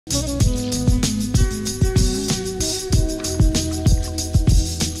I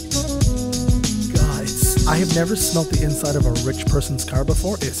have never smelled the inside of a rich person's car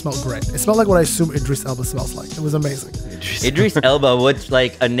before. It smelled great. It smelled like what I assume Idris Elba smells like. It was amazing. Idris Elba would,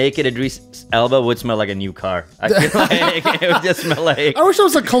 like, a naked Idris Elba would smell like a new car. I feel like it would just smell like... I wish it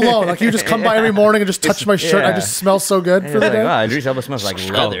was a cologne. Like, you just come by every morning and just touch my shirt. I just smell so good for the day. Wow, Idris Elba smells like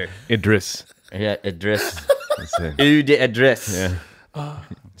leather. Idris. Yeah, Idris. That's it. Eau de Idris. Yeah.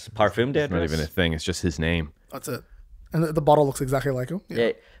 It's parfum de Idris. Not even a thing. It's just his name. That's it. And the bottle looks exactly like him.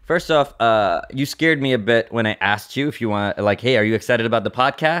 Yeah. First off, you scared me a bit when I asked you if you want, like, hey, are you excited about the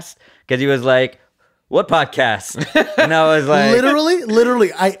podcast? Because he was like, what podcast? And I was like,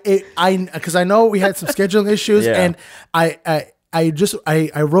 literally, because I know we had some scheduling issues, and I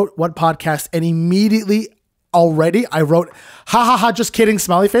wrote what podcast, and immediately already I wrote ha ha ha just kidding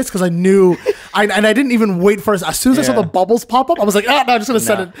smiley face, because I knew and I didn't even wait for it. As soon as I saw the bubbles pop up, I was like, no, I'm just gonna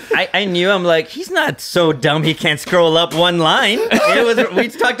send it. I knew. I'm like, he's not so dumb he can't scroll up one line. We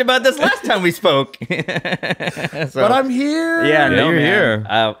talked about this last time we spoke. But I'm here. Yeah, no, you're here.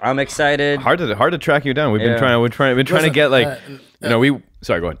 I'm excited. Hard to track you down. We've been trying to get like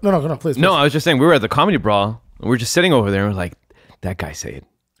sorry, go ahead. No, please. No, I was just saying we were at the Comedy Brawl and we were just sitting over there and we're like, that guy Syed.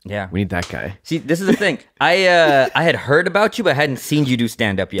 Yeah, we need that guy. See, this is the thing. I had heard about you, but I hadn't seen you do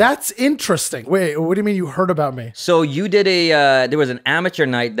stand up yet. That's interesting. Wait, what do you mean you heard about me? So you did there was an amateur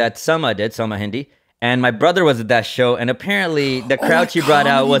night that Sama Hindi, and my brother was at that show, and apparently the crowd she brought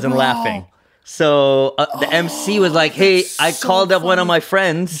out wasn't laughing. So the MC was like, hey, I called up one of my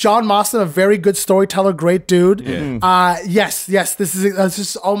friends. John Mawson, a very good storyteller, great dude. Yeah. Yes, this is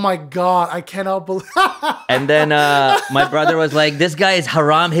just, oh my God, I cannot believe. And then my brother was like, this guy is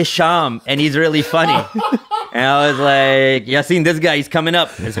Haram Hisham, and he's really funny. And I was like, Yasin, this guy, he's coming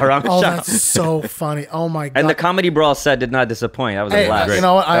up. It's Haram Hisham. Oh, that's so funny. Oh my God. And the Comedy Brawl set did not disappoint. That was a blast. You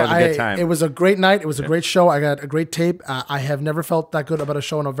know what? That was a good time. It was a great night. It was a great show. I got a great tape. I have never felt that good about a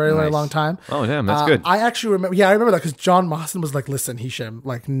show in a very, very long time. Oh, damn, that's good. I actually remember, I remember that because John Mawson was like, listen, Hisham,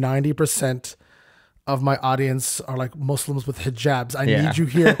 like 90% of my audience are like Muslims with hijabs. I need you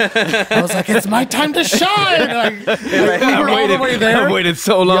here. I was like, it's my time to shine. I waited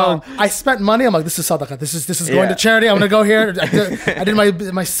so long. Yo, I spent money. I'm like, this is sadaqah. This is going to charity. I'm gonna go here. I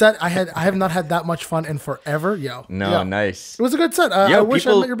did my set. I have not had that much fun in forever. Nice. It was a good set. I wish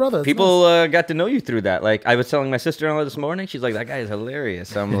I met your brother. People got to know you through that. Like, I was telling my sister-in-law this morning. She's like, that guy is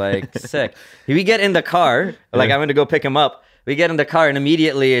hilarious. I'm like, sick. We get in the car. Like, I'm gonna go pick him up. We get in the car and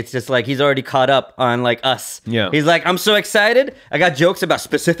immediately it's just like he's already caught up on like us. Yeah. He's like, I'm so excited. I got jokes about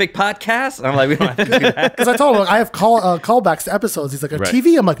specific podcasts. I'm like, we don't have to do that. Because I told him, I have callbacks to episodes. He's like,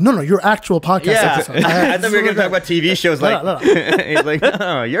 TV? I'm like, no, your actual podcast episodes. I thought we were going to talk about TV shows. No. He's like,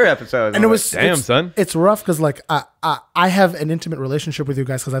 no, your episodes. And it was, damn, son. It's rough because like I have an intimate relationship with you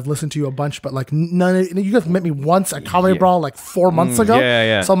guys because I've listened to you a bunch, but like you guys met me once at Comedy Brawl like 4 months ago.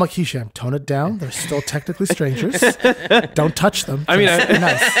 Yeah. So I'm like, Hisham, tone it down. They're still technically strangers. Don't touch them. I mean, be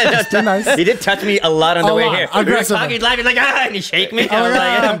nice. Just be nice. He did touch me a lot on the way here. We were talking, laughing, like, and he shake me. I was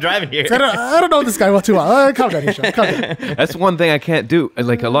like, I'm driving here. I don't know this guy well too well. Calm down, Hisham. Calm down. That's one thing I can't do.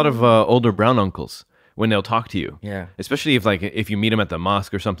 Like a lot of older brown uncles, when they'll talk to you, especially if you meet them at the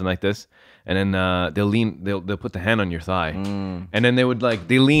mosque or something like this, and then they'll put the hand on your thigh, and then they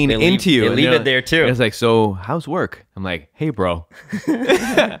lean into you. They leave it there too. And it's like, so how's work? I'm like, hey bro,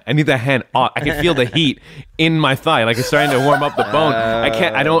 I need that hand. I can feel the heat in my thigh, like it's starting to warm up the bone.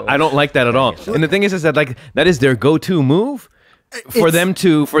 I don't like that at all. And the thing is that like that is their go-to move. For them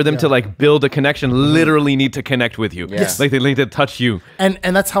to like build a connection, literally need to connect with you. Yes. Like they need to touch you. And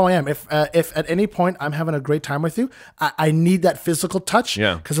that's how I am. If at any point I'm having a great time with you, I need that physical touch.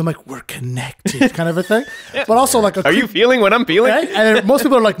 Yeah. Because I'm like, we're connected, kind of a thing. But also like, are you feeling what I'm feeling? Right? And most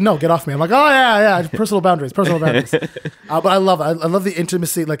people are like, no, get off me. I'm like, oh yeah, personal boundaries. But I love it. I love the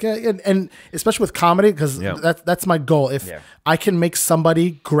intimacy, like, and especially with comedy, because that's my goal. If I can make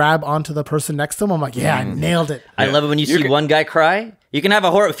somebody grab onto the person next to them, I'm like, I nailed it. I love it when you see one guy cry. You can have a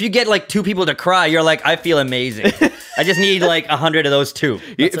horror. If you get like 2 people to cry, you're like, I feel amazing. I just need like 100 of those 2.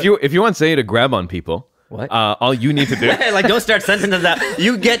 If you want Say to grab on people, what? All you need to do, like, don't start sentences that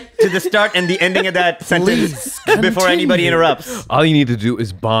you get to the start and the ending of that sentence before anybody interrupts. All you need to do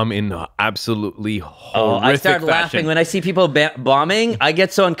is bomb in absolutely horrific I start laughing when I see people bombing. I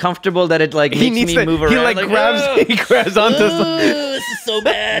get so uncomfortable that it like makes me move around. He like grabs onto something. This is so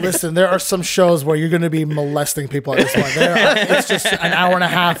bad. Listen, there are some shows where you're going to be molesting people at this point. It's just an hour and a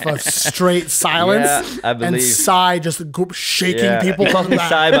half of straight silence. I believe. And Sai just shaking people. Call me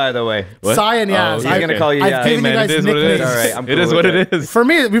Sai, by the way. Sai and he's gonna call you. I've given you guys nicknames. All right, I'm cool it is what it is. For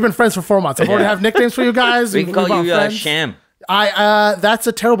me, we've been friends for 4 months. I've already have nicknames for you guys. We can call you Sham. That's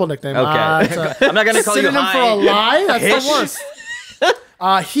a terrible nickname. Okay. I'm not gonna call you synonym High. for a lie. That's Hish? the worst.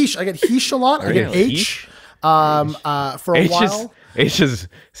 Hish. I get Hish a lot. I get H. For a H while. H is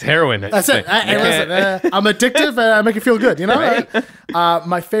heroin. That's it. Listen, I'm addictive and I make it feel good. You know. Right?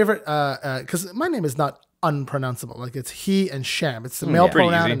 My favorite, because my name is not unpronounceable. Like it's he and Sham. It's the male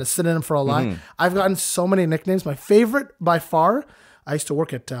pronoun and a synonym for a lie. I've gotten so many nicknames. My favorite by far. I used to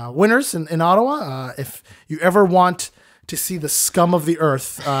work at Winners in Ottawa. If you ever want to see the scum of the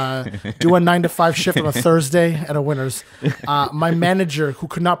earth, do a 9 to 5 shift on a Thursday at a Winners. My manager, who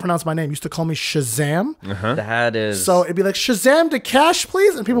could not pronounce my name, used to call me Shazam. That is So it'd be like, Shazam to cash,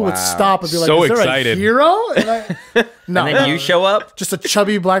 please, and people would stop and be like, So "Is there excited. a hero?" And no, and then you show up. just a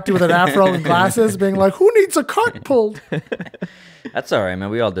chubby black dude with an afro and glasses, being like, "Who needs a cart pulled?" That's all right,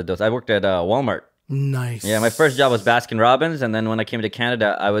 man. We all did those. I worked at Walmart. Nice. Yeah, my first job was Baskin Robbins, and then when I came to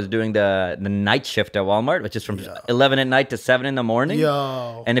Canada, I was doing the night shift at Walmart, which is from 11 at night to 7 in the morning.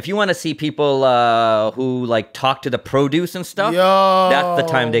 Yo. And if you want to see people who like talk to the produce and stuff, Yo. that's the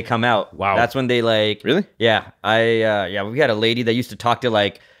time they come out. Wow. That's when they like Really? Yeah. We had a lady that used to talk to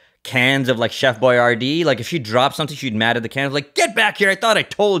like cans of like Chef Boyardee. Like if she dropped something, she'd mad at the cans, like, "Get back here! I thought I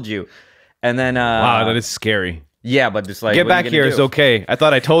told you." And then Wow, that is scary. yeah, but just like Get what are back you here gonna is do? okay. I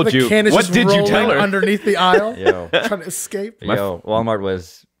thought I told The you. can is What just did you rolling tell her? underneath the aisle, Yo. trying to escape. Yo, Walmart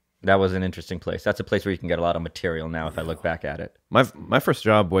was an interesting place. That's a place where you can get a lot of material now. If I look back at it, My first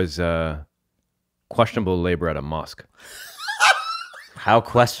job was questionable labor at a mosque. how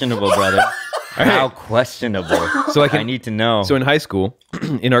questionable, brother. How questionable. So I need to know. So in high school,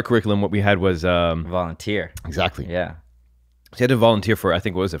 in our curriculum, what we had was volunteer. exactly. Yeah. So you had to volunteer for, I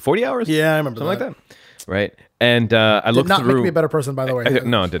think, what was it, 40 hours? Yeah, I remember Something like that. Right. And I Did looked not through. make me a better person, by the way.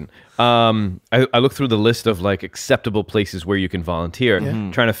 No, it didn't. I looked through the list of like acceptable places where you can volunteer,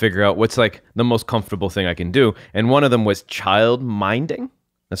 trying to figure out what's like the most comfortable thing I can do. And one of them was child minding.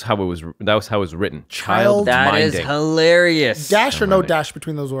 That's how it was. That was how it was written. Child That is minding. hilarious. Dash or no dash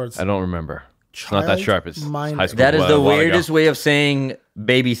between those words? I don't remember. It's not that sharp. It's Child high school. That is a the while ago. weirdest way of saying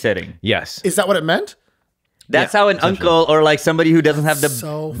babysitting. Yes. Is that what it meant? That's how an uncle or like somebody who doesn't have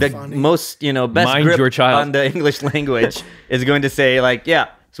So the funny. most, best Mind grip your child. on the English language is going to say like, yeah,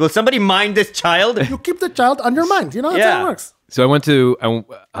 so will somebody mind this child? You keep the child on your mind. You know, that's how it works. So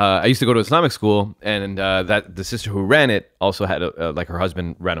I used to go to Islamic school, and that the sister who ran it also had like her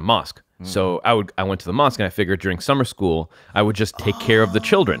husband ran a mosque. So I went to the mosque, and I figured during summer school I would just take care of the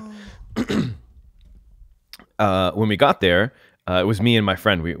children. When we got there, it was me and my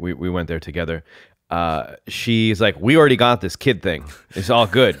friend. We went there together. She's like, "We already got this kid thing. It's all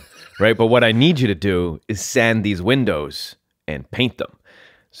good, right? But what I need you to do is sand these windows and paint them."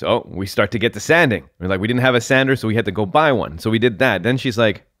 So we start to get to sanding. We're like, we didn't have a sander, so we had to go buy one. So we did that. Then she's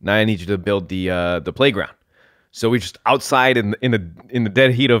like, "Now I need you to build the playground." So we just outside in the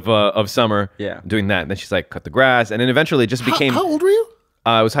dead heat of summer, doing that. And then she's like, "Cut the grass," and then eventually it just became. How old were you?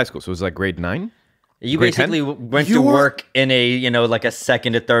 It was high school, so it was like grade 9. You Grade basically 10? went to work in a, like a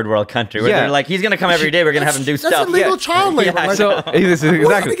second to third world country where they're like, he's going to come every day. We're going to have him do stuff. That's illegal child labor. Yeah, Like, So this is what,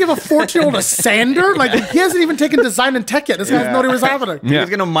 exactly. you give a 14-year-old a sander? Like, he hasn't even taken design and tech yet. This guy doesn't know what was happening. He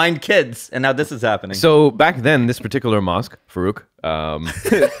was going to mind kids, and now this is happening. So back then, this particular mosque, Farouk,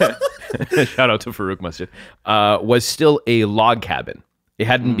 shout out to Farouk Masjid, was still a log cabin. It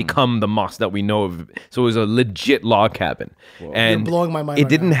hadn't become the mosque that we know of. So it was a legit log cabin. And You're blowing my mind it right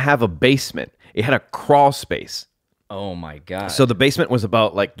didn't now. have a basement. It had a crawl space. Oh my God. So the basement was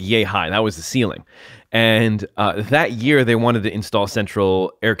about like yay high. That was the ceiling. And that year they wanted to install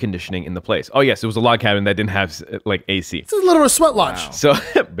central air conditioning in the place. Oh yes, it was a log cabin that didn't have like AC. This is a little sweat lodge. So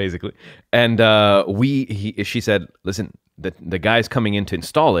basically, and she said, "Listen, the guy's coming in to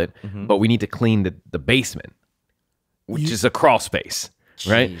install it, but we need to clean the basement, which is a crawl space."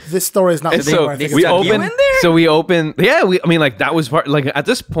 Right. This story is not And the so I think we it's stuck you opened. in there? So we opened. Yeah, I mean, like that was part. Like at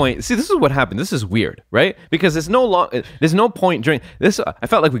this point, see, this is what happened. This is weird, right? Because there's no point during this. I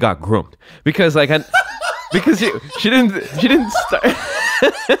felt like we got groomed because because she didn't start.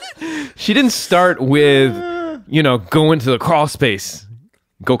 She didn't start with go into the crawl space.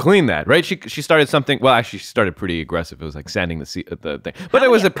 Go clean that, right? She started something. Well, actually, she started pretty aggressive. It was like sanding the thing, but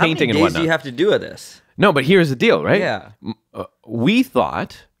it was a painting and How many days whatnot. do you have to do with this? No, but here's the deal, right? Yeah. We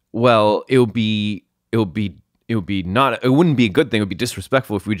thought, well, it wouldn't be a good thing. It would be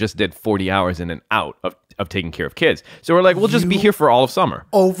disrespectful if we just did 40 hours in and out of taking care of kids. So we're like, we'll just be here for all of summer.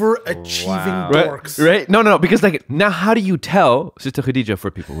 Overachieving Right? dorks. Right? No. Because like now, how do you tell, Sister Khadija,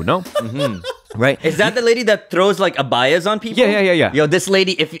 for people who know, Right? Is that the lady that throws like abayas on people? Yeah. Yo, this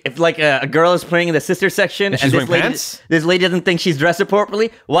lady, if like a girl is praying in the sister section she's this wearing pants? this lady doesn't think she's dressed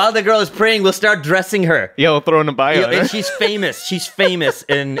appropriately, while the girl is praying, we'll start dressing her. Yeah, we'll throw in a bio. Yo, and she's famous. She's famous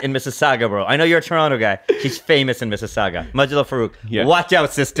in Mississauga, bro. I know you're a Toronto guy. She's famous in Mississauga. Majla Farouk. Yeah. Watch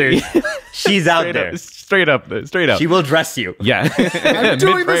out, sisters. She's out there. Straight up. She will dress you. Yeah. I'm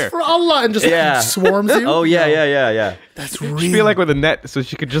doing this for Allah, and just swarms you. Oh yeah. That's real. She feel like with a net, so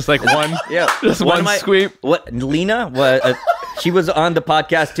she could just like just one sweep. What Lena was? She was on the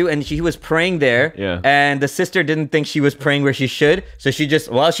podcast too, and she was praying there. Yeah. And the sister didn't think she was praying where she should, so she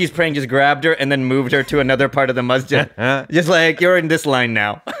just, while she's praying, just grabbed her and then moved her to another part of the masjid. Just like, you're in this line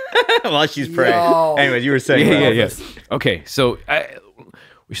now, while she's praying. Yo. Anyways, you were saying. Yeah. Okay, so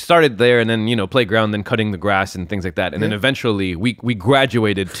we started there, and then playground, then cutting the grass and things like that, and then eventually we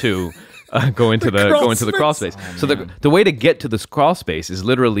graduated to. Go into the crawl space. Oh, so the way to get to this crawl space is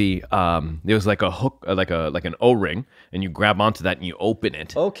literally there was like a hook, like an O-ring, and you grab onto that and you open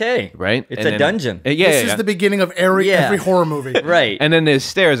it. Okay. Right. It's a dungeon. This is the beginning of every horror movie. Right. And then there's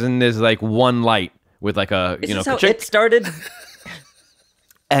stairs, and there's like one light with like a Is this how it started?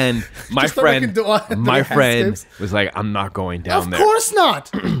 And my friend was like, I'm not going down there. Of course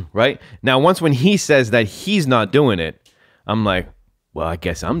not. Right? Now, when he says that he's not doing it, I'm like, well, I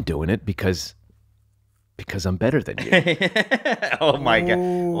guess I'm doing it because I'm better than you. Oh my god!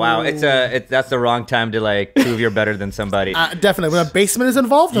 Wow, that's the wrong time to like prove you're better than somebody. Definitely, when a basement is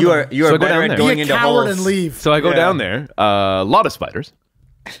involved, you are better at going into holes. And leave. So I go down there. A lot of spiders.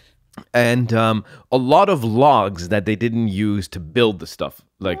 And a lot of logs that they didn't use to build the stuff,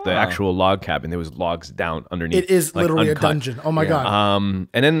 like the actual log cabin. There was logs down underneath. It is like, literally uncut. a dungeon. Oh my god.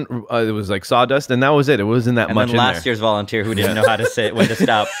 And then it was like sawdust, and that was it. It wasn't that much. And then last year's volunteer who didn't know how to say when to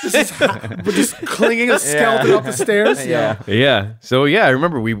stop. We're just clinging a skeleton up the stairs. Yeah. So I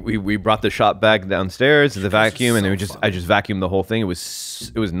remember we brought the shop back downstairs to the vacuum, and I just vacuumed the whole thing. It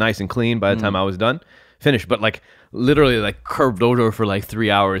was nice and clean by the time I was done, finished. But like literally like curved over for like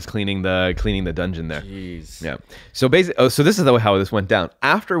 3 hours cleaning the dungeon there. Jeez. Yeah. So basically, so this is how this went down.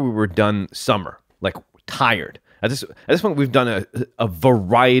 After we were done summer, like tired. At this point, we've done a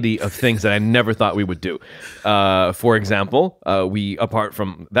variety of things that I never thought we would do. For example, apart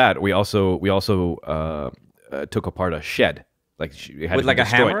from that, we also took apart a shed. Like with like a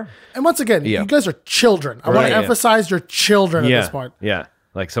hammer. And once again, you guys are children. I want to emphasize you're children at this point. Yeah.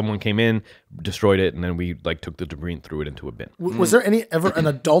 Like someone came in, destroyed it, and then we like took the debris and threw it into a bin. Was there ever an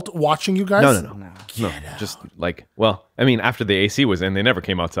adult watching you guys? No. Just like, well, I mean, after the AC was in, they never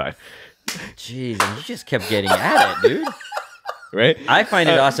came outside. Jeez, and you just kept getting at it, dude. Right? I find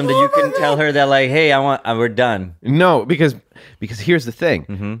it awesome that you can tell her that like, hey, we're done. No, because here's the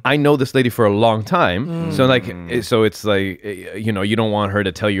thing. I know this lady for a long time. So it's like, you don't want her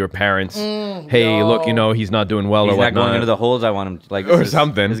to tell your parents, hey, look, he's not doing well He's or not whatnot. going into the holes I want him to, like, or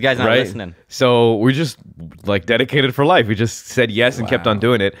something. This guy's not listening. So we just like dedicated for life. We just said yes and kept on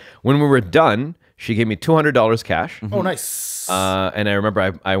doing it. When we were done, she gave me $200 cash. Oh, nice. And I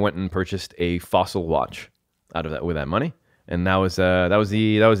remember I went and purchased a Fossil watch with that money. And that was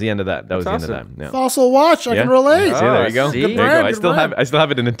the end of that. That was the end of that. Yeah. Fossil watch, I can relate. See, there you go. See? There you go. I still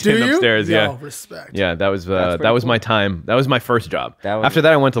have it in a tin upstairs. Yo, respect. Yeah, that was my time. That was my first job. After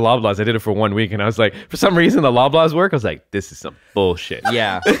that, I went to Loblaws. I did it for 1 week, and I was like, for some reason, the Loblaws work. I was like, this is some bullshit.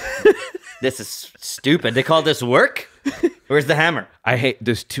 Yeah, this is stupid. They call this work. Where's the hammer?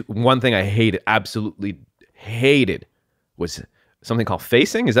 One thing I absolutely hated, was something called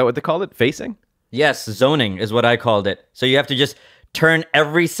facing. Is that what they called it? Facing? Yes, zoning is what I called it. So you have to just turn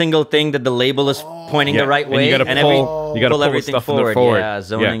every single thing that the label is pointing the right way, you gotta pull everything stuff forward. forward. Yeah,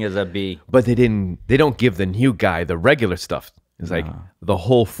 zoning is a B. But they don't give the new guy the regular stuff. It's like the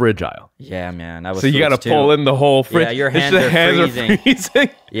whole fridge aisle. Yeah, man. I was so you got to pull in the whole fridge. Yeah, your hands are freezing.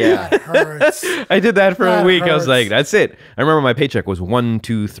 Yeah, that hurts. I did that for a week. Hurts. I was like, that's it. I remember my paycheck was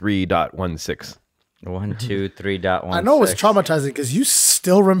 123.16. 123.16. I know it was traumatizing because you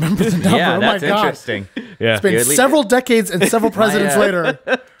still remember the number. Yeah, that's oh my God. interesting. Yeah. It's been several decades and several presidents later.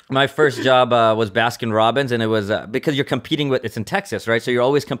 My first job was Baskin Robbins, and it was because you're competing with, it's in Texas, right? So you're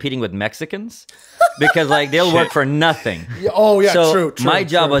always competing with Mexicans because like they'll work for nothing. Oh yeah, so true. My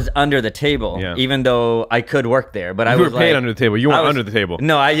job was under the table, even though I could work there, but I was paid under the table. You weren't under the table.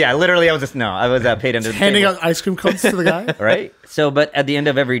 No, I was paid under the table. Handing out ice cream cones to the guy. Right? So, but at the end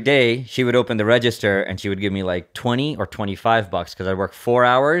of every day, she would open the register and she would give me like 20 or 25 bucks because I worked 4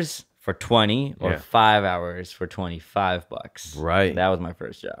 hours for 20 or 5 hours for 25 bucks. Right. That was my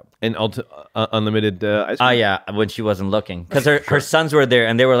first job. And unlimited ice cream? Yeah, when she wasn't looking. Because her sons were there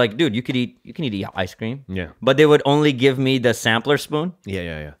and they were like, dude, you can eat ice cream. Yeah. But they would only give me the sampler spoon.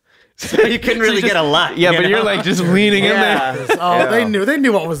 Yeah. So you couldn't really get a lot. Yeah, you but know? you're like just leaning in there. Oh, they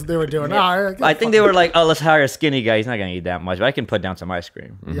knew what they were doing. Yeah. I think they were like, oh, let's hire a skinny guy. He's not gonna eat that much, but I can put down some ice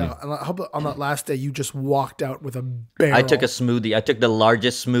cream. Yeah, and how about on that last day you just walked out with a barrel? I took a smoothie. I took the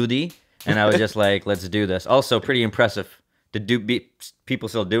largest smoothie, and I was just like, let's do this. Also, pretty impressive to people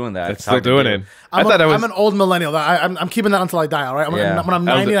still doing that. It's still doing it. I'm an old millennial. I'm keeping that until I die. All right. When I'm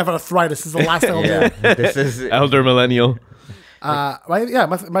 90, I've had arthritis. This is the last thing I'll do. This is elder millennial.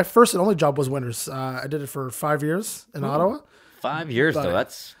 My first and only job was Winners. I did it for 5 years in Ottawa. 5 years though.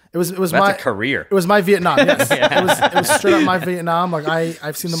 That's my a career. It was my Vietnam. Yes, it was straight up my Vietnam. Like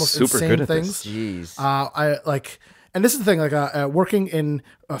I've seen the most Super insane good at things. this. Jeez. I like, and this is the thing. Like working in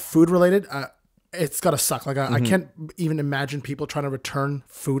food related. It's gotta suck. Like I can't even imagine people trying to return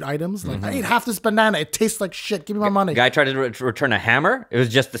food items. Like I ate half this banana. It tastes like shit. Give me my money. Guy tried to return a hammer. It was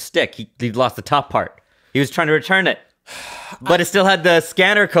just the stick. He lost the top part. He was trying to return it. But it still had the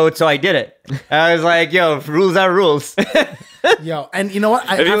scanner code, so I did it. I was like, yo, rules are rules. Yo, and you know what?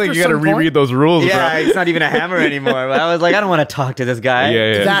 I feel like you got to reread those rules, Yeah, bro. it's not even a hammer anymore. But I was like, I don't want to talk to this guy.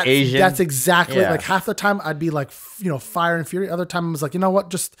 Yeah. He's Asian. That's exactly Yeah. like half the time I'd be like, fire and fury. Other time I was like, you know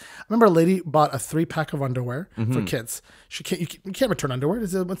what? Just I remember a lady bought a 3-pack of underwear for kids. She can't, you can't return underwear.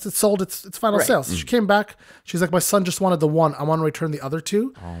 Once it's sold, it's final sales. She came back. She's like, my son just wanted the one. I want to return the other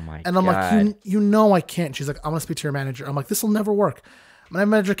two. Oh my god. And I'm like, you know I can't. She's like, I'm gonna speak to your manager. I'm like, this will never work. My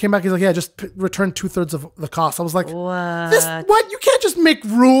manager came back. He's like, yeah, just return 2/3 of the cost. I was like, what? You can't just make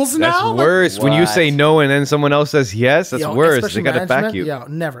rules now. That's worse. When you What? say no and then someone else says yes, that's worse. They especially got to back management, you. Yeah,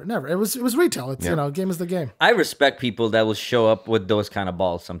 never. It was retail. It's game is the game. I respect people that will show up with those kind of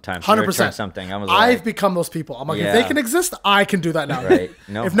balls sometimes. to 100%. return something. I was I've like, become those people. I'm like, if Yeah. they can exist, I can do that now. Right.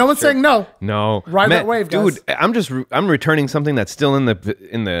 No, if no one's sure. saying no, No, Ride that wave, guys. dude. I'm returning something that's still in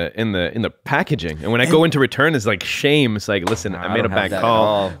the packaging, and when I go into return, it's like shame. It's like, listen, I made a don't have bad that at call.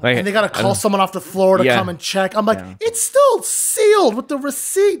 all. Like, and they gotta call someone off the floor to Yeah. come and check. I'm like, it's still sealed with the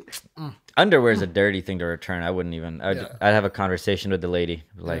receipt. underwear is a dirty thing to return. I wouldn't even. I'd have a conversation with the lady.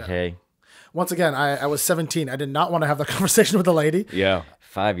 Like, hey, Once again, I was 17. I did not want to have that conversation with the lady. yeah.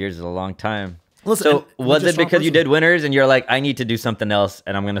 5 years is a long time. Listen, So and was just it because wrong you person. did Winners and you're like, I need to do something else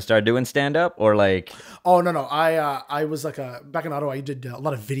and I'm gonna start doing stand up, or like, Oh no. I was like back in Ottawa. I did a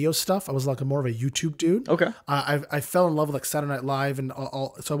lot of video stuff. I was like more of a YouTube dude. Okay. I fell in love with like Saturday Night Live and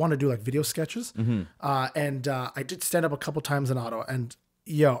all. So I wanted to do like video sketches. And I did stand up a couple times in Ottawa. And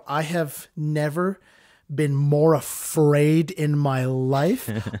yo, I have never been more afraid in my life,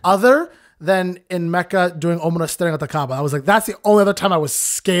 other than in Mecca doing Umrah staring at the Kaaba. I was like, that's the only other time I was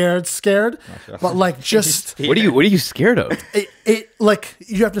scared. But like just What are you scared of? it like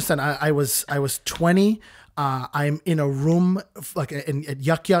you have to understand. I was 20. I'm in a room like at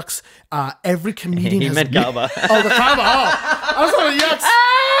Yuck Yucks. Every comedian he has meant Kaaba. Oh, the Kaaba. Oh, I was talking Yucks.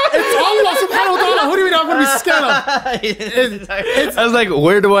 It's Allah subhanahu wa ta'ala. Who do you mean I'm going to be scared of? I was like,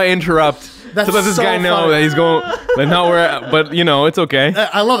 where do I interrupt That's to let this so guy know funny. that he's going? Like, no, but it's okay.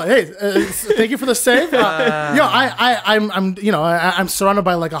 I love it. Hey, thank you for the save. I'm surrounded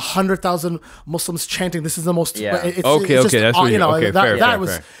by like 100,000 Muslims chanting. This is the most. Yeah. It's Okay, just, that's what fair, that fair, was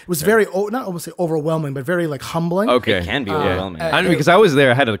fair. it was very not almost say overwhelming, but very like humbling. Okay, It can be overwhelming. I mean, because I was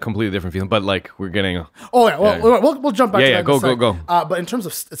there, I had a completely different feeling. But like, we're getting. Oh yeah, we'll jump back. Yeah, to yeah, that in a go. sec. But in terms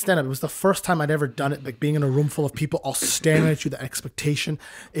of stand up, it was the first time I'd ever done it. Like being in a room full of people all staring at you, the expectation.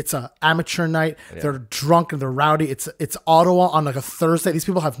 It's a amateur night. They're drunk and they're rowdy. It's Ottawa on like a Thursday. These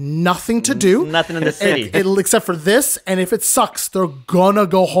people have nothing to do. Nothing in the city. Except for this. And if it sucks, they're gonna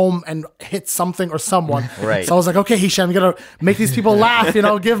go home and hit something or someone. Right. So I was like, okay, Hisham, you gotta make these people laugh.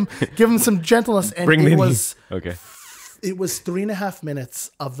 give them some gentleness. And Bring it me was. Okay. It was 3.5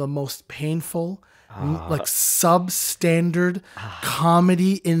 minutes of the most painful, like substandard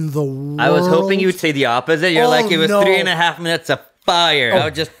comedy in the world. I was hoping you would say the opposite. You're Oh, like, it was no. 3.5 minutes of fire. I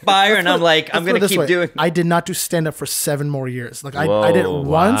was just fire, and I'm like, I'm Let's put it gonna this keep way. doing. I did not do stand up for 7 more years. Like I did it Whoa,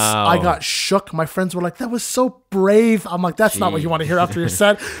 once. wow. I got shook. My friends were like, "That was so brave." I'm like, "That's not what you want to hear after your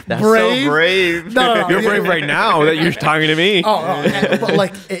set." That's so brave. No. You're brave right now that you're talking to me. But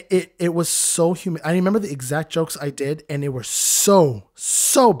like it was so human. I remember the exact jokes I did, and they were so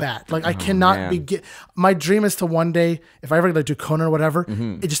bad. Like I cannot man. My dream is to one day, if I ever do Conan or whatever,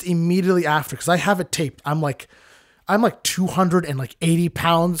 Mm-hmm. it just immediately after, because I have it taped. I'm like 280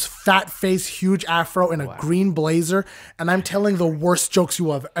 pounds, fat face, huge afro, in a green blazer, and I'm telling the worst jokes you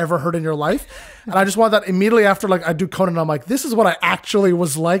will have ever heard in your life. And I just want that immediately after, like I do Conan. I'm like, this is what I actually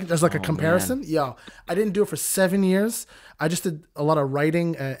was like. There's like a comparison. Yo, I didn't do it for 7 years. I just did a lot of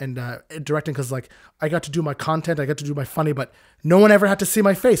writing and directing, because like I got to do my content, I got to do my funny, but no one ever had to see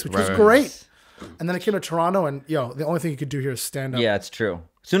my face, which was great. And then I came to Toronto, and the only thing you could do here is stand up. Yeah, it's true.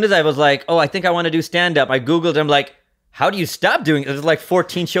 As soon as I was like, oh, I think I want to do stand-up, I Googled, I'm like, how do you stop doing it? There's like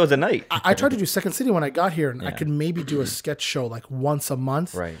 14 shows a night. I tried to do Second City when I got here, and I could maybe do a sketch show like once a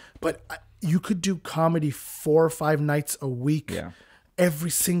month. Right. But you could do comedy 4 or 5 nights a week, every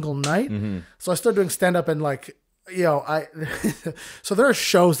single night. So I started doing stand-up and like, you know, so there are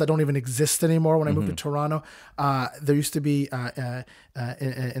shows that don't even exist anymore. When I moved to Toronto, there used to be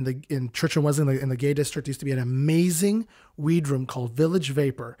in Church and Wesley in the gay district, used to be an amazing weed room called Village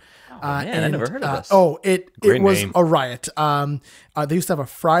Vapor. Man, I never heard of this. It was name. a riot. They used to have a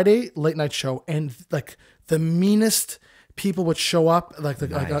Friday late night show, and like the meanest people would show up, like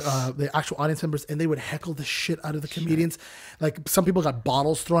the actual audience members, and they would heckle the shit out of the comedians. Like some people got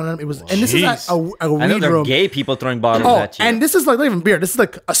bottles thrown at them. It was, and this is at a I know weed there are room. gay people throwing bottles at you. And this is like not even beer. This is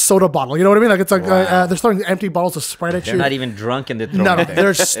like a soda bottle. You know what I mean? Like it's like they're throwing empty bottles of Sprite at They're you. not even drunk and they're throwing No, it there.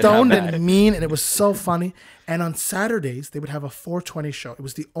 they're stoned and mean, and it was so funny. And on Saturdays, they would have a 420 show. It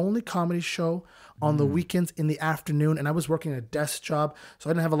was the only comedy show on the weekends in the afternoon, and I was working a desk job, so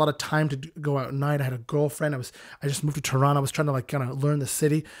I didn't have a lot of time to go out at night. I had a girlfriend. I just moved to Toronto. I was trying to like kind of learn the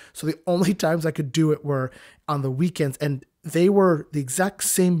city. So the only times I could do it were on the weekends, and they were the exact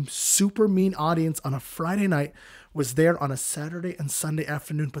same super mean audience on a Friday night was there on a Saturday and Sunday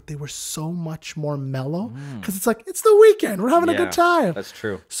afternoon, but they were so much more mellow because it's like, it's the weekend. We're having a good time. That's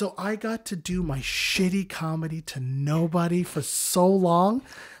true. So I got to do my shitty comedy to nobody for so long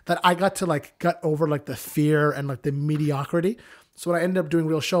that I got to like get over like the fear and like the mediocrity. So when I ended up doing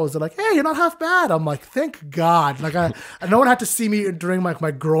real shows, they're like, hey, you're not half bad. I'm like, thank God. Like no one had to see me during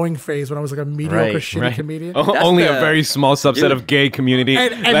my growing phase when I was like a mediocre, shitty comedian. Only a very small subset of gay community.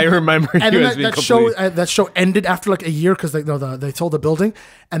 And I remember and you then as being that show ended after like a year because they sold the building,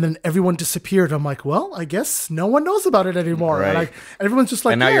 and then everyone disappeared. I'm like, well, I guess no one knows about it anymore. Right. And like everyone's just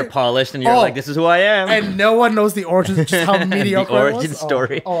like, And now hey. you're polished and you're like, this is who I am. And no one knows the origins, just how mediocre the I origin was.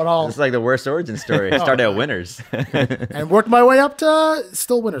 story. At all. It's like the worst origin story. I started at Winners. And worked my way up to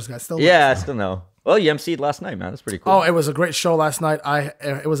still winners, guys. Still winners. Yeah, I still know. Well, you emceed last night, man. That's pretty cool. Oh, it was a great show last night.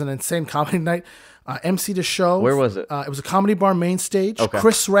 It was an insane comedy night. MC'd a show. Where was it? It was a comedy bar main stage. Okay.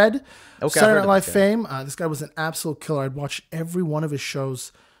 Chris Red, Okay, Saturday I've heard Night of Live this guy. fame. This guy was an absolute killer. I'd watch every one of his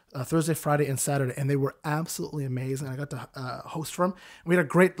shows Thursday, Friday, and Saturday, and they were absolutely amazing. I got to host for him. We had a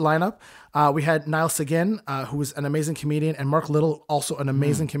great lineup. We had Niall Seguin, who was an amazing comedian, and Mark Little, also an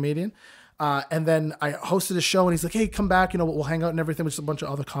amazing comedian. And then I hosted a show, and he's like, hey, come back, we'll hang out and everything, with just a bunch of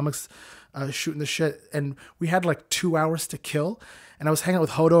other comics shooting the shit. And we had like 2 hours to kill. And I was hanging out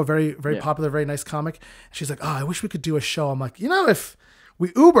with Hodo, a very, very popular, very nice comic. And she's like, oh, I wish we could do a show. I'm like, if we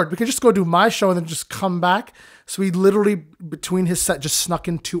Ubered, we could just go do my show and then just come back. So we literally, between his set, just snuck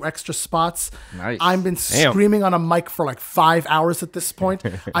in 2 extra spots. Nice. I've been screaming on a mic for like 5 hours at this point.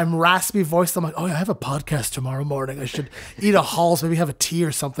 I'm raspy voiced. I'm like, oh yeah, I have a podcast tomorrow morning. I should eat a Halls, maybe have a tea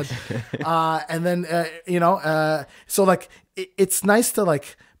or something. And then, so like, it's nice to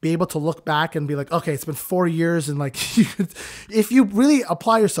like be able to look back and be like, okay, it's been 4 years. And like, if you really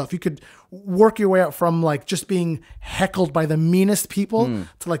apply yourself, you could work your way out from like just being heckled by the meanest people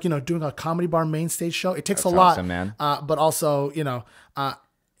to like, doing a comedy bar main stage show. It takes a lot, awesome, man. But also,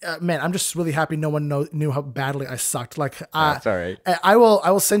 man, I'm just really happy no one knew how badly I sucked. Like, That's all right. I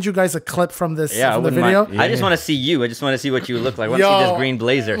will send you guys a clip from this from the video. I just want to see you. I just want to see what you look like. I want to see this green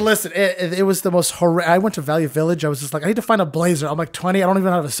blazer. Listen, it was the most horrific. I went to Value Village. I was just like, I need to find a blazer. I'm like 20. I don't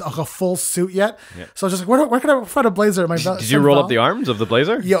even have a full suit yet. Yeah. So I was just like, where can I find a blazer? Did you roll up the arms of the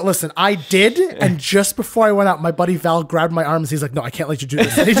blazer? Yo, listen, I did. And just before I went out, my buddy Val grabbed my arms. He's like, no, I can't let you do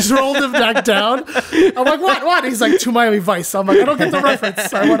this. And he just rolled them back down. I'm like, what? He's like, to Miami Vice. So I'm like, I don't get the reference.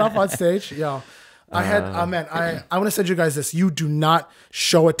 So I went up on stage. Yo, I had, man, I want to send you guys this. You do not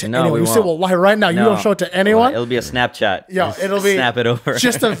show it to anyone. You say, well, why right now? You don't show it to anyone? It'll be a Snapchat. Yo, it'll be snap it over.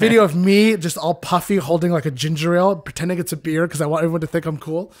 Just a video of me, just all puffy, holding like a ginger ale, pretending it's a beer because I want everyone to think I'm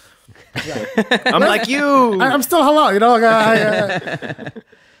cool. Yeah. I'm like you. I'm still hello, like,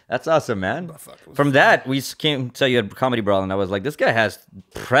 That's awesome, man. From that, we came saw you at Comedy Brawl, and I was like, this guy has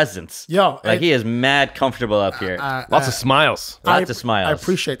presence. Yo, he is mad comfortable up here. Lots of smiles. Lots of smiles. I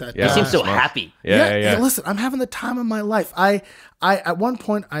appreciate that. He seems so happy. Yeah. Listen, I'm having the time of my life. I at one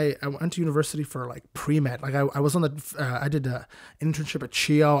point I went to university for like pre-med. Like I was on the I did an internship at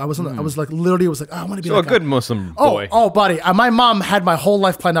CHIO. I was on I was like literally oh, I want to be So like a good Muslim boy. Oh, buddy, my mom had my whole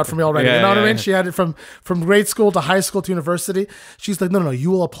life planned out for me already. You know what I mean? She had it from grade school to high school to university. She's like, no,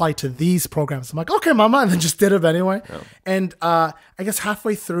 you will apply to these programs. I'm like, okay, mama, and then just did it anyway. Oh. And I guess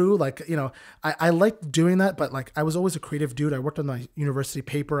halfway through, like, I liked doing that, but like I was always a creative dude. I worked on my university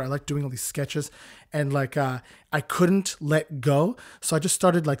paper. I liked doing all these sketches, and like I couldn't let go. So I just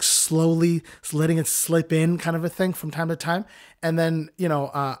started like slowly letting it slip in kind of a thing from time to time. And then,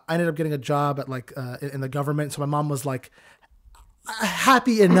 I ended up getting a job at like in the government. So my mom was like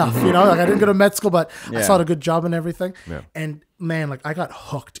happy enough, like I didn't go to med school, but I saw a good job and everything. Yeah. And man, like I got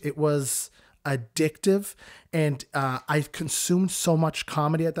hooked. It was addictive. And I consumed so much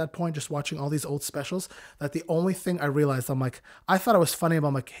comedy at that point, just watching all these old specials, that the only thing I realized, I'm like, I thought I was funny, but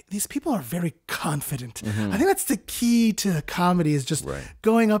I'm like, hey, these people are very confident. I think that's the key to comedy, is just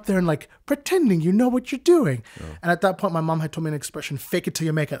going up there and like pretending you know what you're doing. And at that point, my mom had told me an expression, fake it till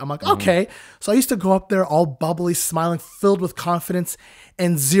you make it. I'm like, okay. So I used to go up there all bubbly, smiling, filled with confidence,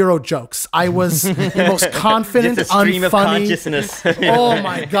 and zero jokes. I was the most confident, just a stream of unfunny. consciousness. Oh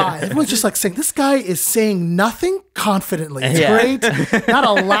my God. Everyone's just like saying, this guy is saying nothing confidently. It's great. Not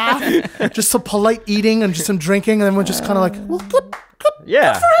a laugh, just some polite eating and just some drinking. And then we're just kind of like, well, good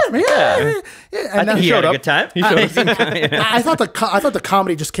for him. Yeah. And I think he had a good time. I thought the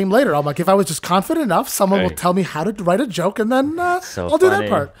comedy just came later. I'm like, if I was just confident enough, someone will tell me how to write a joke, and then I'll do that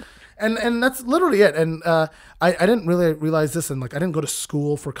part. And that's literally it. And I didn't really realize this, and like I didn't go to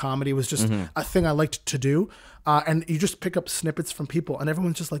school for comedy. It was just a thing I liked to do. And you just pick up snippets from people, and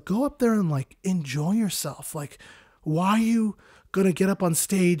everyone's just like, go up there and like enjoy yourself. Like, why are you gonna get up on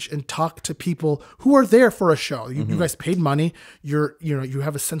stage and talk to people who are there for a show? You guys paid money. You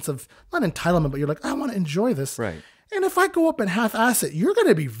have a sense of not entitlement, but you're like, I want to enjoy this. Right. And if I go up and half-ass it, you're going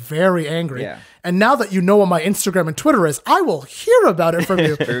to be very angry. Yeah. And now that you know what my Instagram and Twitter is, I will hear about it from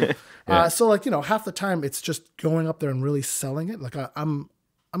you. So like, half the time it's just going up there and really selling it. Like I'm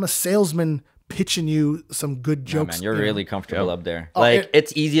a salesman pitching you some good jokes. Man, you're really comfortable up there. Like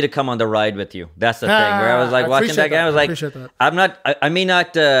it's easy to come on the ride with you. That's the thing. Where I was like watching that guy, I was like, I may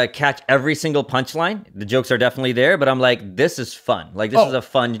not catch every single punchline. The jokes are definitely there, but I'm like, this is fun. Like this is a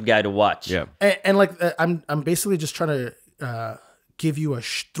fun guy to watch. Yeah. And like I'm basically just trying to give you a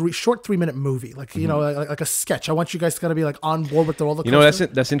short 3-minute movie, like like a sketch. I want you guys to kind of be like on board with the roller coaster.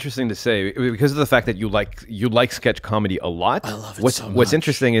 That's interesting to say, because of the fact that you like sketch comedy a lot. I love it so much. What's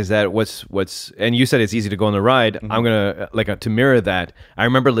interesting is that what's and you said it's easy to go on the ride. I'm gonna to mirror that. I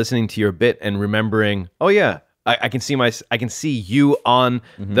remember listening to your bit and remembering, oh yeah, I can see you on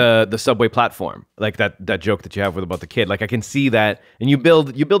the subway platform, like that joke that you have about the kid. Like I can see that, and you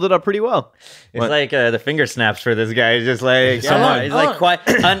build it up pretty well. It's like the finger snaps for this guy. It's just like he's like quiet.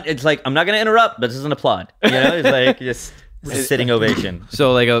 It's like, I'm not gonna interrupt, but this is an applaud. It's like just sitting ovation.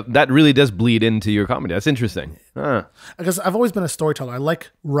 So like that really does bleed into your comedy. That's interesting. Because I've always been a storyteller. I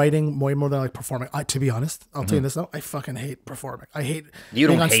like writing way more than I like performing. To be honest, I'll tell you this now. I fucking hate performing. I hate you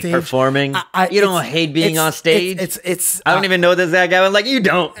being don't on hate stage. Performing. You don't hate being on stage. It's I don't even know this guy. I'm like, you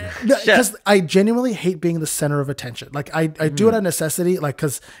don't. Because I genuinely hate being the center of attention. Like I do it out of necessity. Like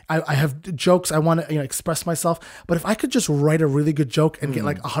because I have jokes. I want to express myself. But if I could just write a really good joke and get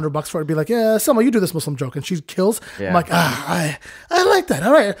like $100 for it, and be like, yeah, Selma, you do this Muslim joke, and she kills. Yeah. I'm like, I like that.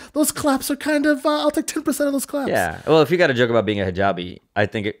 All right, those claps are kind of. I'll take 10% of those claps. Yeah. Well, if you got a joke about being a hijabi, I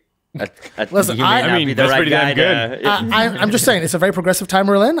think it. Listen, I mean, that's pretty damn good. I'm just saying, it's a very progressive time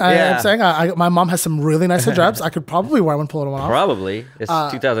we're in. I'm saying, my mom has some really nice hijabs. I could probably wear one, pull it off. Probably. It's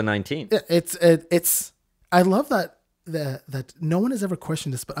 2019. It's. I love that no one has ever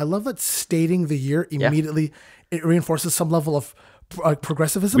questioned this, but I love that stating the year immediately it reinforces some level of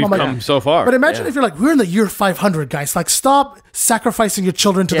progressivism. We've come so far. But imagine if you're like, we're in the year 500, guys. Like, stop sacrificing your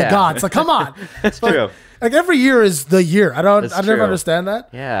children to the gods. Like, come on. That's true. Like every year is the year. I never understand that.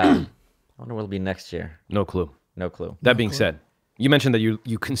 Yeah. I wonder what it'll be next year. No clue. That being said, you mentioned that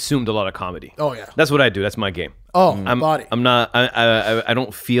you consumed a lot of comedy. Oh yeah. That's what I do. That's my game. Body. I'm not. I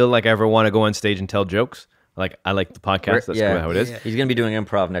don't feel like I ever want to go on stage and tell jokes. Like I like the podcast. That's how it is. He's gonna be doing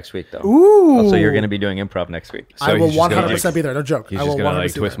improv next week, though. Ooh. So you're gonna be doing improv next week. So I will 100% be there. No joke. He's just gonna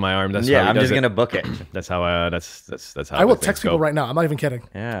twist my arm. That's I'm just gonna book it. That's how. That's how. I will text people right now. I'm not even kidding.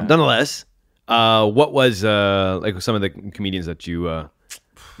 Yeah. Nonetheless, what was like some of the comedians that you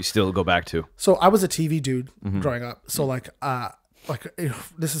still go back to? So I was a TV dude growing up. So like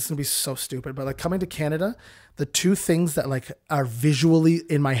this is gonna be so stupid, but like coming to Canada, the two things that like are visually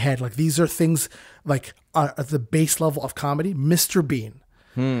in my head, like these are things like are at the base level of comedy. Mr. Bean.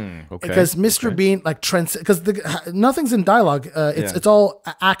 Okay. Because Mr. Bean like because nothing's in dialogue. It's all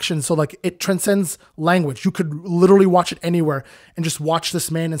action. So like it transcends language. You could literally watch it anywhere and just watch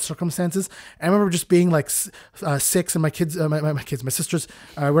this man in circumstances. I remember just being like 6, and my kids, my sisters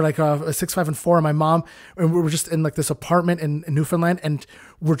were like 6, 5, and 4, and my mom, and we were just in like this apartment in Newfoundland, and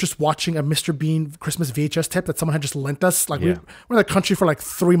we're just watching a Mr. Bean Christmas VHS tape that someone had just lent us. Like we're in the country for like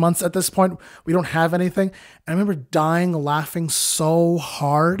 3 months at this point. We don't have anything. And I remember dying laughing so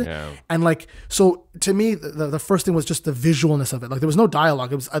hard. And like, so to me, the first thing was just the visualness of it. Like there was no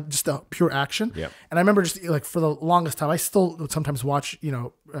dialogue. It was just a pure action. And I remember just like for the longest time, I still would sometimes watch,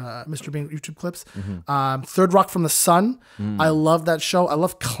 Mr. Bean YouTube clips. Third Rock from the Sun. I love that show. I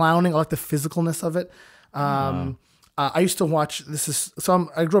love clowning. I like the physicalness of it. I used to watch,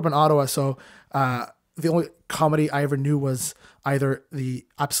 I grew up in Ottawa, so the only comedy I ever knew was either the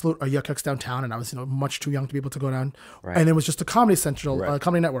Absolute or Yuck Yucks Downtown, and I was much too young to be able to go down. And it was just a Comedy Central,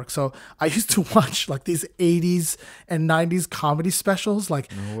 Comedy Network. So I used to watch like these 80s and 90s comedy specials,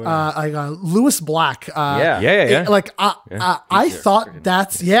 like Lewis Black. I thought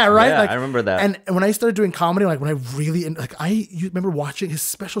that's right. Like, I remember that. And when I started doing comedy, like when I really you remember watching his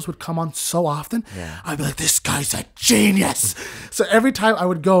specials would come on so often. I'd be like, this guy's a genius. So every time I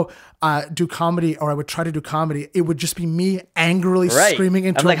would go do comedy, or I would try to do comedy, it would just be me angrily screaming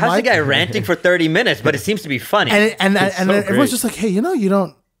into I'm like, a how's the mic. guy ranting for 30 minutes, but it seems to be funny. And then everyone's just like, hey, you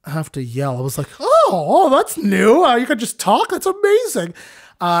don't have to yell. I was like, oh, that's new. You could just talk. That's amazing.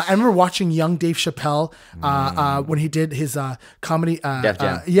 I remember watching young Dave Chappelle when he did his comedy. Def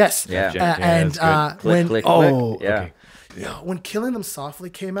Jam. Yes. Yeah. When Killing Them Softly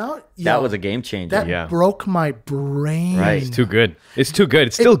came out, that was a game changer. That broke my brain. It's too good. It's too good.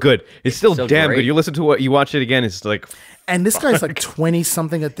 It's still good. It's still damn great. Good. You listen to you watch it again. It's like, and this guy's like 20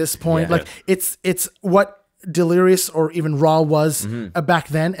 something at this point. Like it's what Delirious or even Raw was back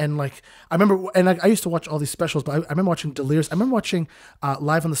then. And like I remember, and I used to watch all these specials, but I remember watching Delirious. I remember watching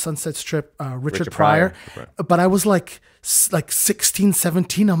Live on the Sunset Strip, Richard Pryor. But I was like 16,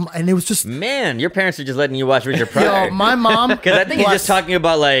 17, and it was just, man, your parents are just letting you watch Richard Pryor. My mom, because I think he's just talking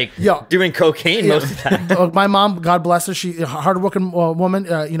about like doing cocaine most of the time. My mom, God bless her, she a hardworking woman,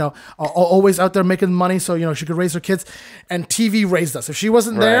 always out there making money, so she could raise her kids. And TV raised us. If she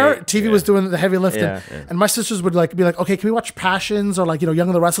wasn't there, TV was doing the heavy lifting. And my sisters would be like, okay, can we watch Passions or like Young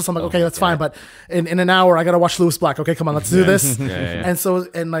and the Restless? I'm like, okay, that's fine, but in an hour I gotta watch Lewis Black. Okay, come on, let's do this. And so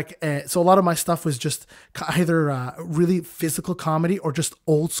so a lot of my stuff was just either really physical comedy or just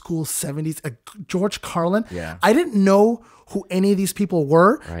old school 70s. George Carlin. I didn't know who any of these people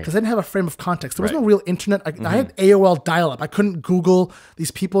were because I didn't have a frame of context. There was no real internet. I had AOL dial-up. I couldn't Google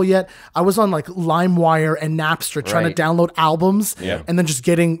these people yet. I was on like LimeWire and Napster trying to download albums and then just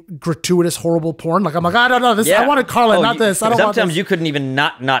getting gratuitous, horrible porn. Like I'm like, I don't know this. I wanted Carlin, not this. I don't want this. Sometimes you couldn't even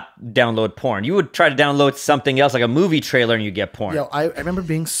not download porn. You would try to download something else, like a movie trailer, and you get porn. I remember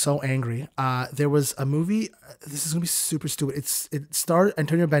being so angry. There was a movie. This is gonna be super stupid. It starred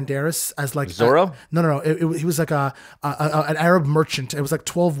Antonio Banderas as like Zorro. No. He was like an Arab merchant. It was like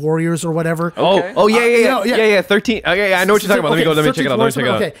 12 Warriors or whatever. Oh yeah. 13. Okay, I know what you're talking about. Let me check it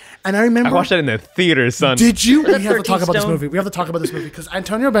out. Okay, and I remember I watched that in the theater, son. Did you? We have to talk about this movie. We have to talk about this movie because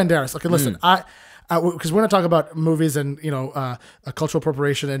Antonio Banderas. Okay, listen, because we're going to talk about movies and cultural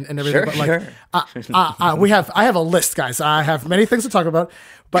appropriation and everything. I have a list, guys. I have many things to talk about.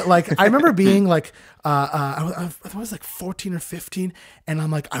 But like, I remember being like, I was like 14 or 15, and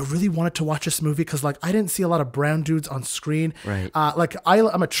I'm like, I really wanted to watch this movie because like I didn't see a lot of brown dudes on screen. I'm a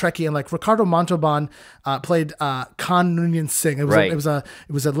Trekkie, and like Ricardo Montalban played Khan Noonien Singh. It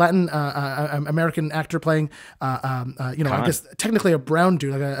was a Latin American actor playing I guess technically a brown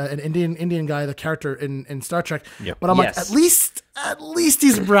dude, like an Indian guy, the character in Star Trek. But I'm like, at least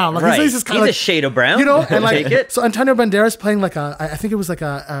he's brown. Like he's kind of like a shade of brown, and like take it. So Antonio Banderas playing like I think it was like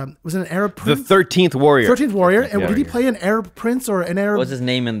was it an Arab prince? The 13th Warrior. 13th Warrior. And did he play an Arab prince or an Arab? What's his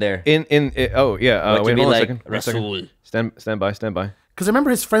name in there? Wait, hold on a second. Rasul. Stand by. Because I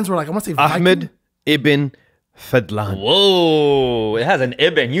remember his friends were like, I want to say Ahmed Ibn Fadlan. Whoa, it has an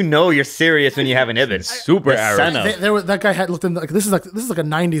Ibn. You know you're serious when you have an Ibn. Super Arab. That guy had looked in like this is like a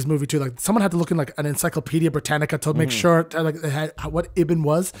 90s movie too. Like someone had to look in like an Encyclopedia Britannica to make sure like they had what Ibn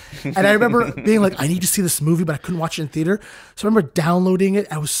was. And I remember being like, I need to see this movie, but I couldn't watch it in theater. So I remember downloading it.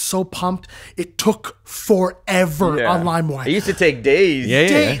 I was so pumped. It took forever on LimeWire. It used to take days.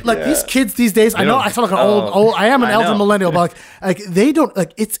 These kids these days, I know I sound like an old. I am an elder millennial, but like they don't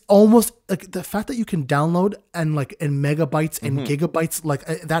like. It's almost like the fact that you can download and like in megabytes and gigabytes like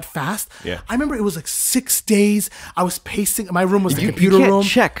that fast. I remember it was like 6 days. I was pacing. My room was the computer room. You can't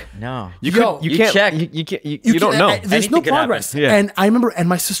check. No, you can't check. You don't know. There's no progress. And I remember, and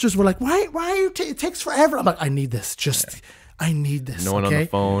my sisters were like, "Why? It takes forever." I'm like, "I need this. I need this." No one on the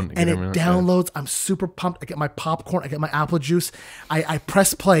phone. And it downloads. I'm super pumped. I get my popcorn. I get my apple juice. I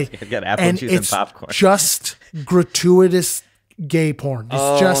press play. You got apple juice and popcorn. Just gratuitous gay porn.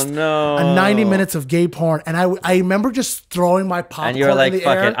 It's just a 90 minutes of gay porn. And I remember just throwing my popcorn And you were like, in the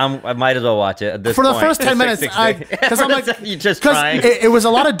fuck air. it, I might as well watch it at this For the point. first 10 minutes, because I'm like, you're just trying. it was a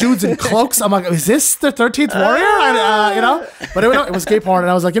lot of dudes in cloaks. I'm like, is this the 13th Warrior? You know, but it was gay porn,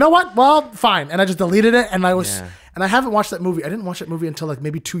 and I was like, you know what? Well, fine. And I just deleted it, and and I haven't watched that movie. I didn't watch that movie until like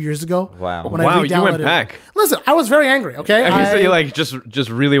maybe 2 years ago. Wow. When Wow, I you went back. Listen, I was very angry. Okay, So you like just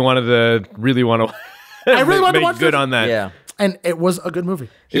really wanted to I really wanted to watch good this. on that. Yeah. And it was a good movie.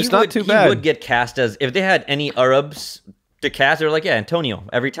 It's not too bad. He would get cast as, if they had any Arabs to cast, they're like, yeah, Antonio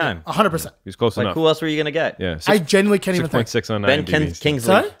every time. 100%. He's close Like, enough. who else were you gonna get? Yeah. I genuinely can't even think. 6.6 on Ben IMDb. Kingsley.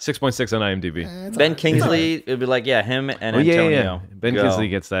 Sorry? 6.6 on IMDb. Ben Kingsley, it'd be like, yeah, him and Oh, Antonio. yeah. Ben Go. Kingsley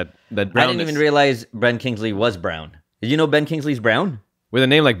gets that I brownness. didn't even realize Ben Kingsley was brown. Did you know Ben Kingsley's brown? With a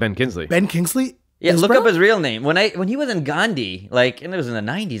name like Ben Kingsley. Ben Kingsley? Yeah, is look brown? up his real name. When he was in Gandhi, like, and it was in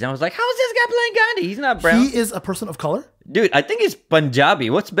the 90s, I was like, how is this guy playing Gandhi? He's not brown. He is a person of color? Dude, I think he's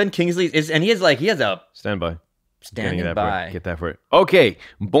Punjabi. What's Ben Kingsley's? And he has a Stand by. standing Getting that by. For it. Get that for it. Okay.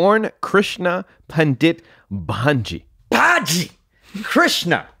 Born Krishna Pandit Bhanji. Paji!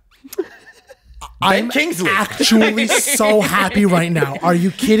 Krishna! I'm Kingsley. actually so happy right now. Are you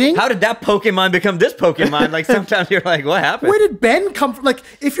kidding? How did that Pokemon become this Pokemon? Like, sometimes you're like, what happened? Where did Ben come from? Like,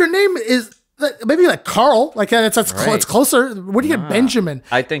 if your name is maybe like Carl, like it's closer. Where do you get Benjamin?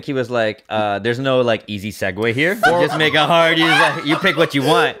 I think he was like, there's no like easy segue here. Just make it hard. You pick what you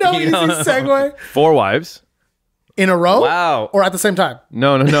want. No you easy know? segue. 4 wives. In a row? Wow. Or at the same time?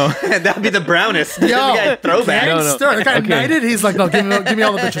 No. That'd be the brownest. Yo, Yeah, throwback. gangster. The guy knighted. He's like, no, give me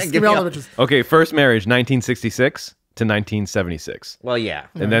all the bitches. Give me all the bitches. Okay. First marriage, 1966 to 1976. Well, yeah.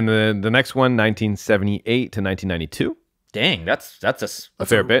 And then the next one, 1978 to 1992. Dang, that's A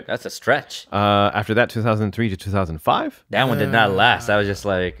fair bit. That's a stretch. After that, 2003 to 2005. That one did not last. I was just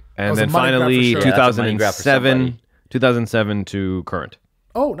like, And was then a money grab for finally, sure. Yeah, that's a money grab for 2007 to current.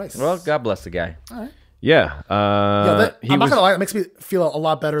 Oh, nice. well, God bless the guy. Yeah. I'm not gonna lie. That makes me feel a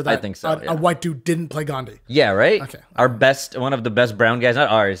lot better that I think so, a white dude didn't play Gandhi. Yeah, right? Okay. One of the best brown guys, not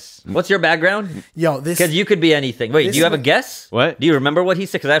ours. What's your background? Yo, this Because you could be anything. Wait, This do you is have a my- guess? What? Do you remember what he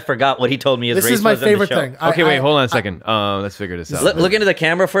said? Because I forgot what he told me his this race is my was in the favorite show. thing. Okay, wait, hold on a second. Let's figure this out. Look into the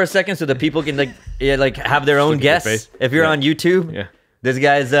camera for a second so the people can like have their own Look at your guess. face. If you're Yeah. on YouTube, Yeah. this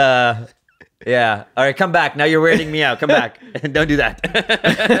guy's yeah. All right, come back. Now you're weirding me out. Come back. Don't do that.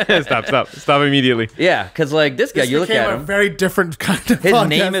 Stop immediately. Yeah, because like this guy, This you look became at a him. very different kind of His podcast.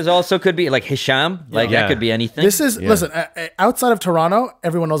 name is also could be like Hisham. Like Yeah. that could be anything. This is listen. Outside of Toronto,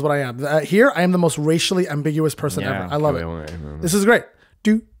 everyone knows what I am. Here, I am the most racially ambiguous person Yeah. ever. I love it. This is great.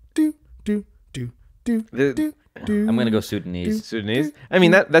 Do. I'm gonna go Sudanese. Sudanese? I mean,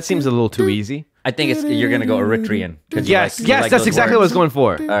 that seems a little too easy. I think you're gonna go Eritrean. 'cause you Yes, like- you like that's those exactly what I was words.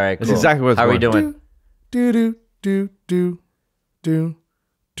 going for. All right, cool. That's exactly what I was How are we going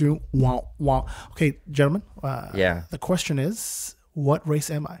doing? Wow. Okay, gentlemen. Yeah. The question is, what race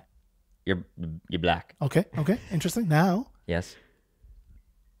am I? You're black. Okay. Interesting. Now, Yes.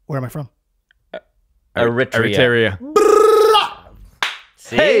 where am I from? Eritrea. Eritrea.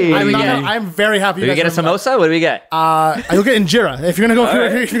 See? Hey! What do we get? I'm very happy. Do we get a samosa? What do we get? You'll get injera. If you're gonna go,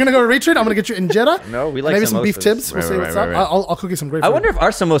 if you're gonna go retreat, I'm gonna get you injera. No, we like maybe some beef samosas. tips. We'll Right, see right, what's right, up. right. I'll cook you some great. I food. wonder if our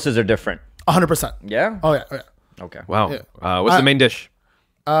samosas are different. 100%. Yeah. Oh yeah. Okay. Wow. Yeah. What's the main dish?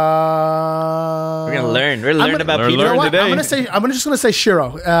 We're gonna learn. We're learning about learn people. You know what? today. I'm just gonna say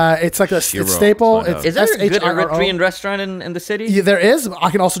shiro. It's like a Shiro. staple. Find out. It's Is there a good SHRRO. Eritrean restaurant in the city? Yeah, there is. I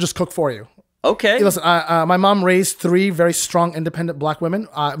can also just cook for you. Okay. Hey, listen, my mom raised 3 very strong, independent black women,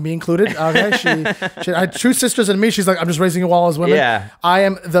 me included. Okay, she had 2 sisters and me. She's like, I'm just raising you all as women. Yeah.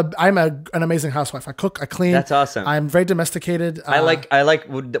 I'm an amazing housewife. I cook, I clean. That's awesome. I'm very domesticated. I like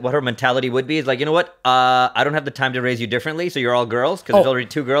what her mentality would be. Is like, you know what? I don't have the time to raise you differently, so you're all girls because there's already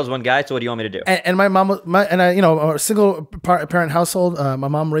 2 girls, 1 guy. So what do you want me to do? And my mom, a single parent household. My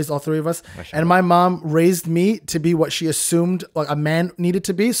mom raised all 3 of us, and my mom raised me to be what she assumed like a man needed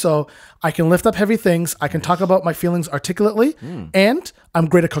to be. So I can lift up heavy things. I can talk about my feelings articulately, and I'm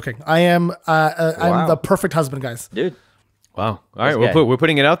great at cooking. I'm the perfect husband, guys. Dude, Wow. All right, guy. we're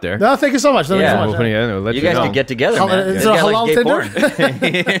putting it out there. No, thank you so much. Thank you Yeah. so much. We're putting it in there. We'll let you you guys know. could get together, Hal- man. is You there a guys halal gay Tinder?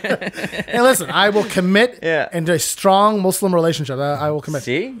 porn. Hey, listen, I will commit Yeah. into a strong Muslim relationship. I will commit.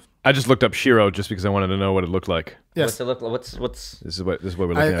 See? I just looked up shiro just because I wanted to know what it looked like. Yes. What's it look like? What's This is what we're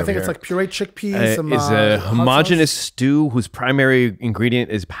looking at. I think over it's here. like pureed chickpeas. Some, is a hot homogeneous sauce. stew whose primary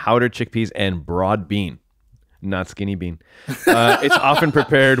ingredient is powdered chickpeas and broad bean, not skinny bean. It's often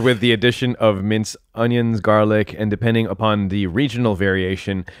prepared with the addition of minced onions, garlic, and depending upon the regional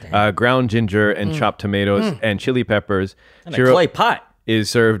variation, ground ginger and chopped tomatoes and chili peppers. in a clay pot? is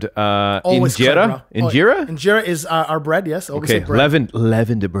served Always injera. correct, bro. Injera? Injera is our bread. Yes. Always say Okay, bread.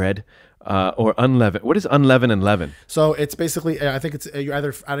 leavened bread. Or unleavened. What is unleavened and leaven? So it's basically, I think it's you're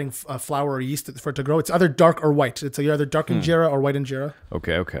either adding flour or yeast for it to grow. It's either dark or white. It's you're either dark injera or white injera.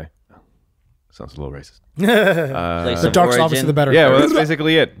 Okay. Sounds a little racist. The dark's obviously the better. Yeah, well, that's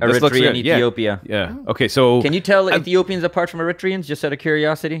basically it. This looks Eritrea good. and Ethiopia. Yeah. Okay, so Can you tell Ethiopians apart from Eritreans, just out of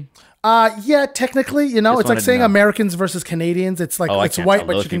curiosity? Yeah, technically, it's like wanted to saying know. Americans versus Canadians. It's like I it's can't white, tell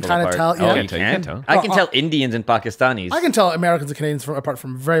but those you can people kind of apart. tell. Oh, Yeah, you you can? can't tell. I can tell Indians and Pakistanis. I can tell Americans and Canadians apart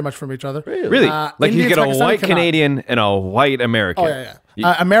from very much from each other. really, like you Indians, get a Pakistani white cannot. Canadian and a white American. Oh yeah.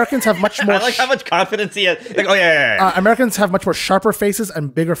 Americans have much more. I like how much confidence he has. Like, oh yeah. Americans have much more sharper faces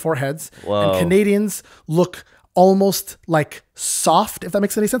and bigger foreheads, Whoa. and Canadians look almost like soft, if that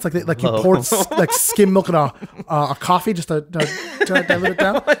makes any sense. Like like you poured like skim milk in a coffee just to dilute it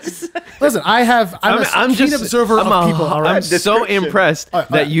down. Listen, I'm a keen observer of people. All right, I'm so impressed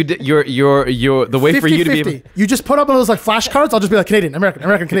that you're the way for you to be. 50-50. You just put up those like flashcards. I'll just be like Canadian, American,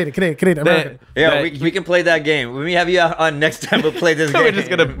 Canadian, American. Yeah, we can play that game. When we have you on next time, we'll play this game. We're just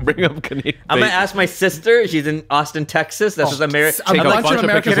gonna bring up Canadian. I'm gonna ask my sister. She's in Austin, Texas. That's just American. a bunch of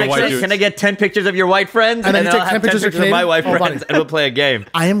Americans of white dudes. Can I get 10 pictures of your white friends? And then you I'll take 10 have pictures of of my Canadian? white Oh, friends, buddy. and we'll play a game.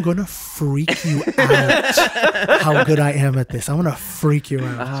 I am gonna freak you out. How good I am at this. I'm gonna freak you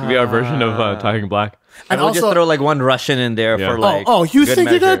out. Should be our version of Talking Black. And we'll just throw like one Russian in there Yeah. for like. You good think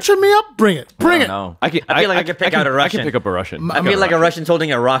you're gonna measure. trip me up? Bring it. Bring it. No. I feel like I could pick out a I Russian. can pick up a Russian. I feel like a Russian's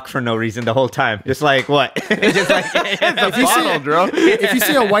holding a rock for no reason the whole time. Just like what? Just like If you, see, if you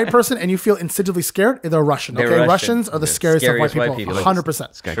see a white person and you feel instinctively scared, they're Russian. They're Okay, Russian. Russians are the scariest of white Scariest people. white people.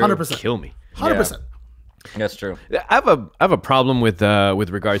 100%. 100%. Kill me. 100%. That's true. I have a problem with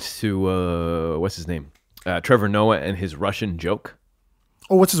regards to what's his name, Trevor Noah and his Russian joke.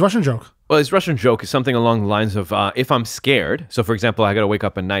 Oh, what's his Russian joke? Well, his Russian joke is something along the lines of if I'm scared. So, for example, I got to wake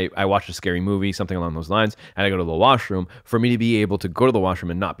up at night. I watch a scary movie, something along those lines, and I go to the washroom. For me to be able to go to the washroom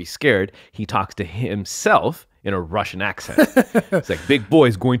and not be scared, he talks to himself in a Russian accent. It's like, big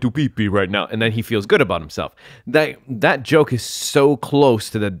boy's going to pee-pee right now, and then he feels good about himself. That joke is so close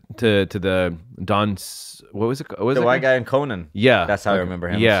to the Don's. What was it? What was The it? white guy in Conan. Yeah, That's how I remember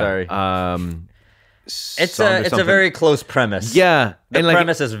him. Yeah, Sorry. It's song or a something. very close premise. Yeah, The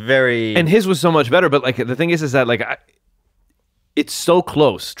premise is very. and his was so much better. But like the thing is that like it's so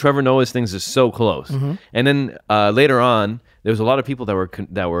close. Trevor Noah's things is so close. And then later on, there was a lot of people that were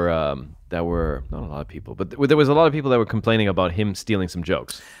not a lot of people, but there was a lot of people that were complaining about him stealing some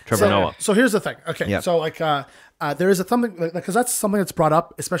jokes. Trevor Noah. So here's the thing. Okay, Yeah. so like there is something because that's something that's brought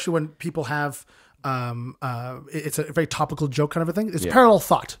up, especially when people have it's a very topical joke kind of a thing. It's parallel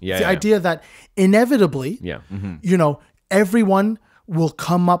thought. Yeah, It's the yeah. idea that inevitably, Yeah. everyone will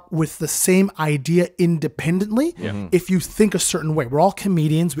come up with the same idea independently if you think a certain way. We're all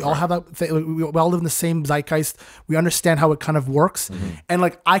comedians. We all have that. We all live in the same zeitgeist. We understand how it kind of works, and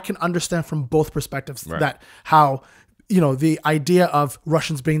like I can understand from both perspectives that how the idea of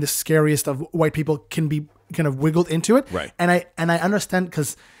Russians being the scariest of white people can be kind of wiggled into it. Right. And I understand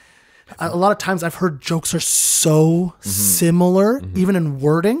because a lot of times I've heard jokes are so similar, even in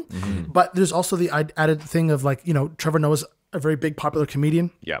wording, but there's also the added thing of like, Trevor Noah's a very big popular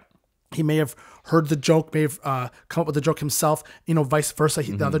comedian. Yeah. He may have heard the joke, may have come up with the joke himself, vice versa.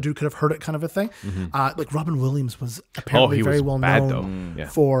 The other dude could have heard it kind of a thing. Like Robin Williams was apparently he very was well bad, known though. Yeah.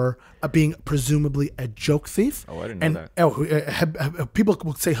 for being presumably a joke thief. Oh, I didn't know that. People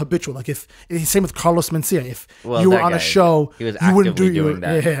would say habitual. Like same with Carlos Mencia. If Well, you were that on a guy, show, he was you wouldn't actively do doing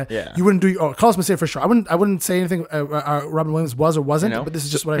that. Yeah. You wouldn't do. Oh, Carlos Mencia for sure. I wouldn't say anything. Robin Williams was or wasn't, but this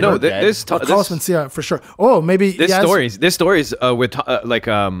is just what I No, heard. Carlos this Mencia for sure. Oh, maybe This stories with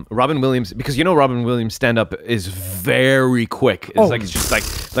Robin Williams, because Robin Williams stand up is very quick. It's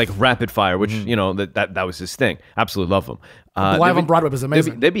just like rapid fire, which that was his thing. Absolutely love him. Live on Broadway was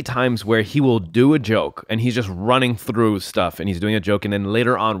amazing. There'd be times where he will do a joke and he's just running through stuff and he's doing a joke and then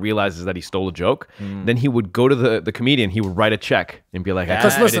later on realizes that he stole a joke. Then he would go to the comedian, he would write a check and be like,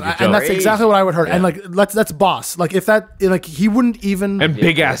 Because listen, and that's exactly what I would heard. And like, that's boss. Like if that, like he wouldn't even. And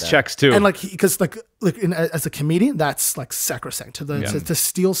big ass checks too. And like, because as a comedian, that's like sacrosanct to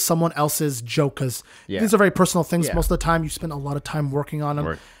steal someone else's joke because these are very personal things. Most of the time, you spend a lot of time working on them,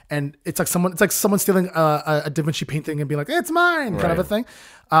 Right. and it's like someone stealing a Da Vinci painting and be like, "It's mine," kind of a thing.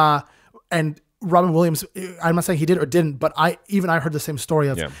 And Robin Williams, I'm not saying he did or didn't, but I heard the same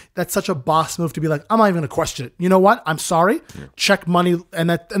story. That's such a boss move to be like, I'm not even going to question it. You know what? I'm sorry. Check money, and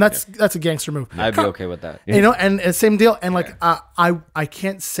that's a gangster move. I'd be okay with that. And same deal. And like I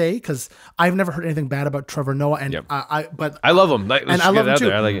can't say because I've never heard anything bad about Trevor Noah, and I love him. and I love him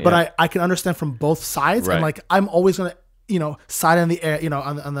too. I can understand from both sides, Right. and like I'm always gonna side on the air,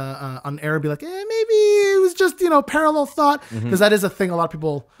 on air, be like, maybe it was just parallel thought, because that is a thing a lot of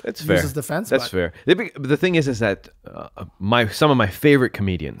people use as defense. That's fair. The thing is that some of my favorite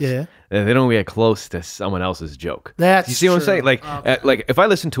comedians, they don't get close to someone else's joke. That's you see what I'm saying? Like, like if I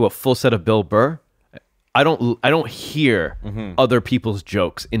listen to a full set of Bill Burr, I don't hear other people's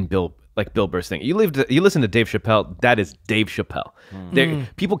jokes in Bill Burr's thing. You listen to Dave Chappelle, that is Dave Chappelle.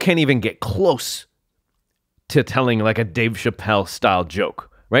 People can't even get close to telling like a Dave Chappelle style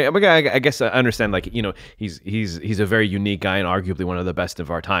joke, right? I guess I understand, like, he's a very unique guy and arguably one of the best of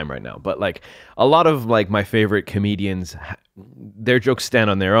our time right now. But like a lot of like my favorite comedians, their jokes stand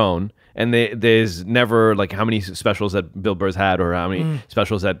on their own, and there's never like how many specials that Bill Burr's had or how many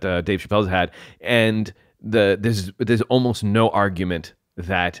specials that Dave Chappelle's had, and there's almost no argument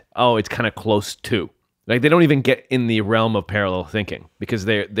that it's kind of close to. Like they don't even get in the realm of parallel thinking because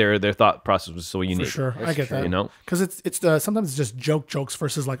their thought process was so unique. For sure, I get that. Because it's sometimes it's just jokes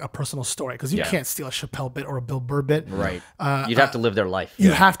versus like a personal story. Because you can't steal a Chappelle bit or a Bill Burr bit. Right. You'd have to live their life.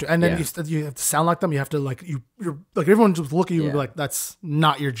 You have to, and then you have to sound like them. You have to like you're like everyone just look at you and be like, that's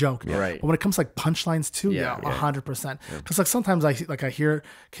not your joke. Right. But when it comes to like punchlines too, 100%. Because like sometimes I hear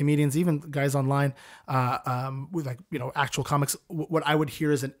comedians, even guys online, with like actual comics. What I would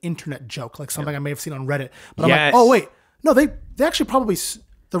hear is an internet joke, like something I may have seen on Reddit. But I'm like, oh wait, no, they actually probably,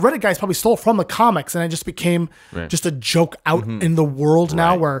 the Reddit guys probably stole from the comics, and it just became just a joke out in the world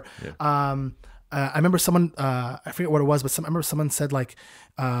now. Where I remember someone, I forget what it was, but I remember someone said like,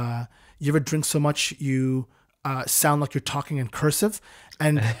 you ever drink so much you sound like you're talking in cursive.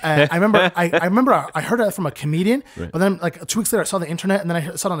 And I remember I heard that from a comedian, but then like 2 weeks later I saw the internet, and then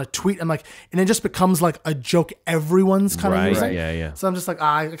I saw it on a tweet, and it just becomes like a joke everyone's kind of using. Yeah. So I'm just like,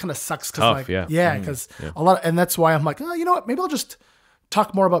 it kind of sucks because because a lot, and that's why I'm like, you know what? Maybe I'll just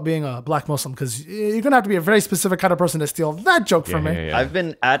talk more about being a black Muslim, because you're gonna have to be a very specific kind of person to steal that joke from me. I've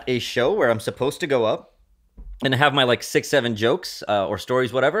been at a show where I'm supposed to go up and have my like 6-7 jokes or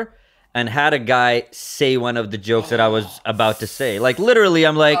stories, whatever, and had a guy say one of the jokes that I was about to say. Like literally,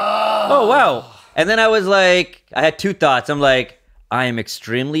 I'm like, oh wow. And then I was like, I had 2 thoughts. I'm like, I am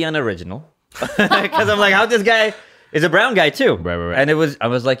extremely unoriginal. Because I'm like, how this guy is a brown guy too. Right. And I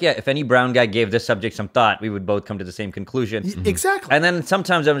was like, yeah, if any brown guy gave this subject some thought, we would both come to the same conclusion. Exactly. And then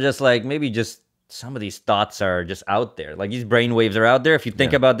sometimes I'm just like, maybe just some of these thoughts are just out there. Like these brain waves are out there. If you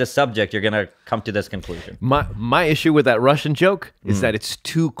think about this subject, you're gonna come to this conclusion. My issue with that Russian joke is that it's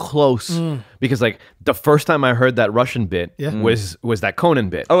too close. Because like the first time I heard that Russian bit was that Conan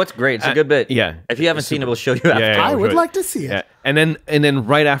bit. Oh, it's great. It's a good bit. Yeah. If you haven't seen it, we'll show you after. I would like to see it. Yeah. And then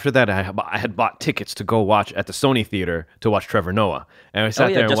right after that, I had bought tickets to go watch at the Sony Theater to watch Trevor Noah. And I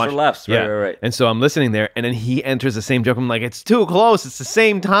sat there and just watched. For laughs. Right. And so I'm listening there, and then he enters the same joke. I'm like, it's too close. It's the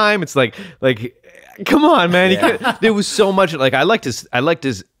same time. It's like come on, man. There was so much. Like I liked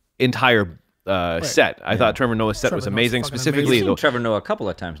his entire set. I thought Trevor Noah's set was amazing. Specifically, You've seen Trevor Noah a couple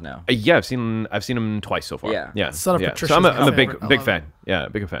of times now. Yeah, I've seen him twice so far. Yeah. Son of Patricia's So I'm a big favorite. fan. Yeah,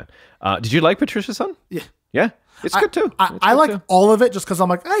 big fan. Did you like Patricia's Son? Yeah. Yeah. It's good too. I like all of it just because I'm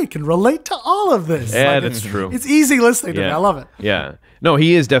like, I can relate to all of this. Yeah, like, that's true. It's easy listening to me. I love it. Yeah. No,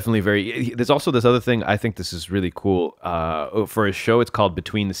 he is definitely very. There's also this other thing. I think this is really cool. For his show, it's called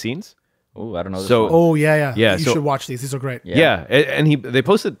Between the Scenes. Oh, I don't know. So, this one. Oh yeah. You so- should watch these. These are great. Yeah, and they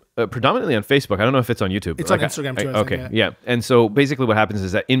posted predominantly on Facebook. I don't know if it's on YouTube. It's on Instagram too. I think, yeah. And so basically, what happens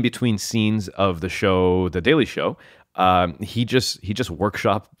is that in between scenes of the show, The Daily Show, he just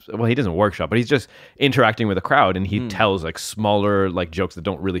workshops. Well, he doesn't workshop, but he's just interacting with the crowd, and he tells like smaller like jokes that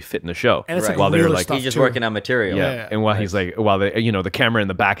don't really fit in the show. And it's like while they're realer like stuff He's just too. working on material. Yeah. And while he's like, while they, the camera in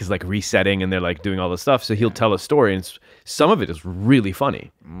the back is like resetting, and they're like doing all this stuff, so he'll tell a story, and some of it is really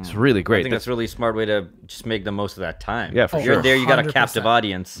funny. It's really great. I think that's a really smart way to just make the most of that time. Yeah, for You're sure. there, you got a 100%. captive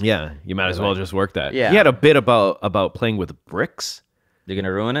audience. Yeah, you might as well just work that. Yeah. He had a bit about playing with bricks. You're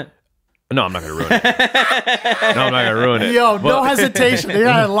gonna ruin it? No, I'm not gonna ruin it. No, I'm not gonna ruin it. Yo, no hesitation. They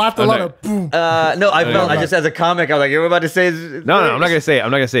got a lot of boom. No, I just as a comic, I was like, you're about to say. No, I'm not gonna say. I'm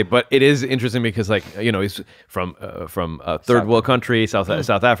not gonna say. But it is interesting because, like, he's from a third world country, South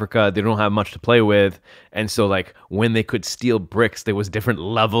Africa. They don't have much to play with, and so like when they could steal bricks, there was different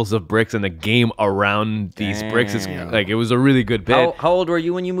levels of bricks, and the game around these bricks is like it was a really good bit. How old were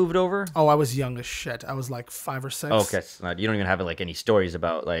you when you moved over? Oh, I was young as shit. I was like 5 or 6. Okay, so you don't even have like any stories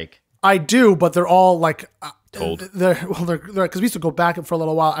about like. I do, but they're all like Told. They're because we used to go back for a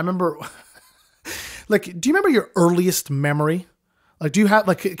little while. I remember, like, do you remember your earliest memory? Like, do you have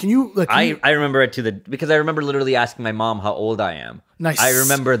like? Can you like? I remember it because I remember literally asking my mom how old I am. Nice. I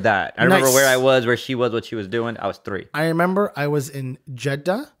remember that. I remember Nice. where I was, where she was, what she was doing. I was 3. I remember I was in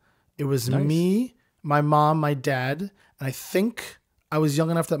Jeddah. It was me, my mom, my dad, and I think I was young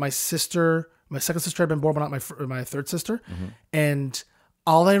enough that my second sister had been born, but not my third sister. And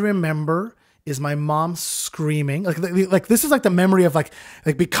all I remember is my mom screaming. Like this is like the memory of like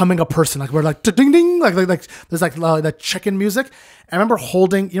becoming a person. Like we're like ding ding. Like there's like the chicken music. I remember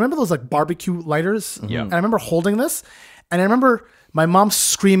holding. You remember those like barbecue lighters? Yeah. And I remember holding this, and I remember my mom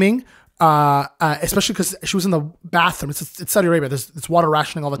screaming. Especially because she was in the bathroom. It's Saudi Arabia. It's water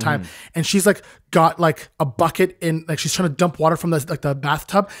rationing all the time, and she's like got like a bucket in, like she's trying to dump water from the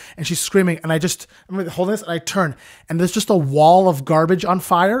bathtub, and she's screaming. And I remember holding this, and I turn, and there's just a wall of garbage on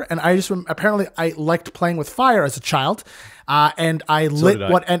fire. And I just apparently I liked playing with fire as a child. And I lit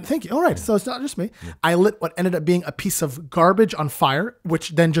what, and thank you. All right. So it's not just me. I lit what ended up being a piece of garbage on fire,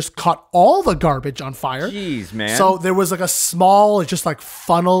 which then just caught all the garbage on fire. Jeez, man. So there was like a small, just like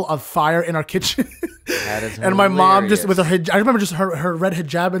funnel of fire in our kitchen. That is and my mom just with hilarious. I remember just her red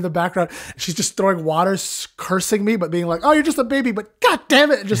hijab in the background. She's just throwing water, cursing me, but being like, "Oh, you're just a baby," but God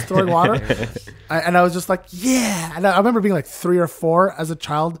damn it, and just throwing water. And I was just like, "Yeah." And I remember being like 3 or 4 as a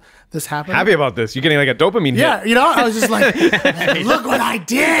child. This happened. Happy about this. You're getting like a dopamine Yeah, hit. you know, I was just like, "Look what I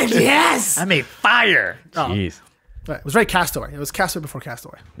did!" Yes, I made fire. Jeez. It was very Castaway. It was Castaway before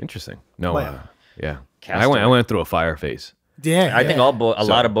Castaway. Interesting. No, yeah. Castaway. I went through a fire phase. Yeah, I think a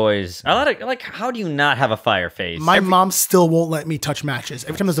lot of boys, like, how do you not have a fire face? My mom still won't let me touch matches.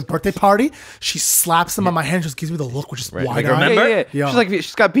 Every time there's a birthday party, she slaps them on my hand and just gives me the look, which is wide Like, eyed. remember? Yeah. She's like,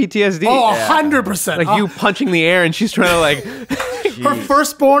 she's got PTSD. Oh, 100%. Like you punching the air and she's trying to like. Her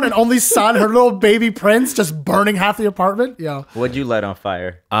firstborn and only son, her little baby prince, just burning half the apartment. Yeah. What'd you light on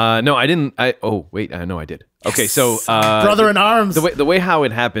fire? No, I didn't. No, I did. Okay, so Brother in arms. The way how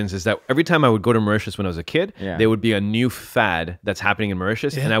it happens is that every time I would go to Mauritius when I was a kid, Yeah. there would be a new fad that's happening in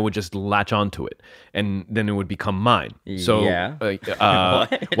Mauritius, and I would just latch onto it, and then it would become mine. So Yeah.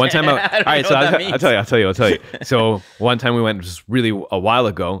 one time, all right, so know what that I'll tell you. So one time we went just really a while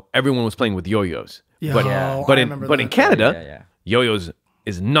ago. Everyone was playing with yo-yos, Yo, but I but remember in that. Canada, yo-yos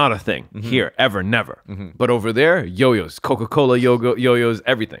is not a thing here ever, never. But over there, yo-yos, Coca-Cola yo-yos,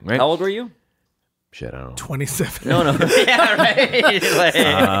 everything, right? How old were you? Shit, I don't know. 27. No. Yeah, right. Like,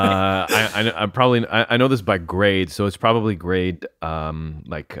 I know this by grade, so it's probably grade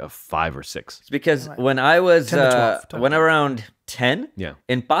 5 or 6. it's because when I was 10 to 12. when around 10, Yeah.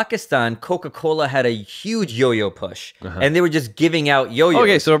 in Pakistan, Coca-Cola had a huge yo-yo push, and they were just giving out yo-yos.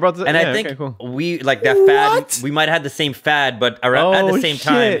 Okay, so about the, and yeah, I think okay, cool. we like that fad. We might have had the same fad, but around at the same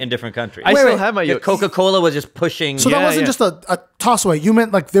time shit. in different countries. I Wait, still wait. have my yo. Coca-Cola was just pushing. So that Yeah, wasn't yeah. just a toss away. You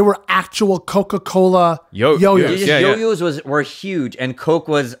meant like there were actual Coca-Cola Yo-yos. yo-yos. Yeah. Yo-yos were huge, and Coke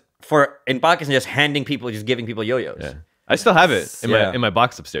was in Pakistan just giving people yo-yos. Yeah. I still have it Yeah. in my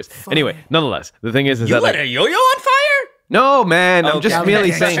box upstairs. Anyway, nonetheless, the thing is You that lit like, a yo-yo on fire? no, man, I'm just Okay.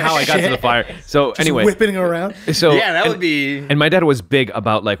 merely saying how I got to the fire. So anyway, Whipping around. so Yeah, that and- would be. And my dad was big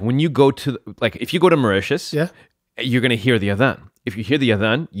about like when you go to if you go to Mauritius, Yeah. you're gonna hear the adhan. If you hear the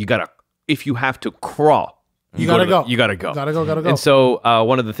adhan, if you have to crawl, You gotta go. You gotta go. Gotta go. And so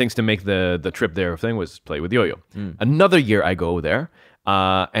one of the things to make the trip there thing was play with yo-yo. Another year I go there,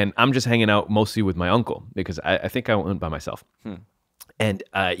 and I'm just hanging out mostly with my uncle because I think I went by myself. And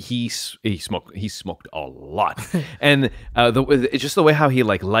he smoked a lot, and it's just the way how he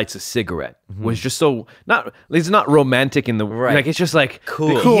like lights a cigarette was just so it's not romantic in the like it's just like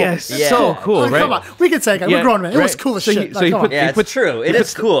Cool. yes, Yeah. so cool, Oh, right? Come on. We can say it. We're grown men. It was right. cool as So shit. he- so he Come put- on. Yeah, he it's puts- true. It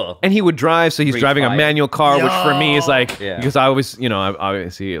is cool. And he would drive, so he's driving a five. manual car, which for me is like Yeah. because I always, I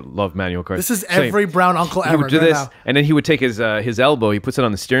obviously love manual cars. This is So every brown uncle he ever. would do right this, now. and then he would take his elbow, he puts it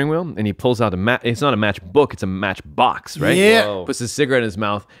on the steering wheel, and he pulls out it's not a matchbook, it's a matchbox, right? Yeah. Whoa. Puts his cigarette in his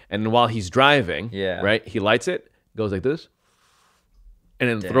mouth, and while he's driving, Yeah. right, he lights it, goes like this, and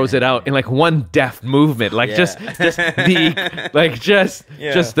then throws it out in like one deft movement, like Yeah. just the like just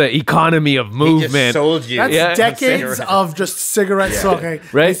the economy of He movement. just sold you. That's Yeah. decades of just cigarette smoking.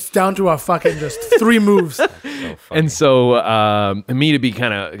 Right? It's down to a fucking just 3 moves. And so, me to be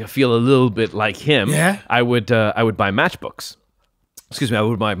kind of feel a little bit like him, Yeah. I would buy matchbooks. Excuse me, I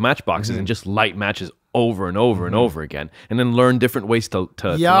would buy matchboxes and just light matches over and over and over again, and then learn different ways to light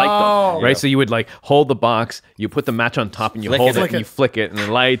them. Right, Yeah. so you would like hold the box, you put the match on top, and you Flick hold it. it, and you flick it, and it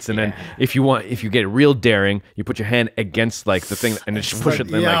lights. And then if you get real daring, you put your hand against like the thing and just push it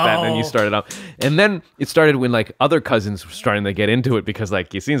then like that, and then you start it out. And then it started when like other cousins were starting to get into it because like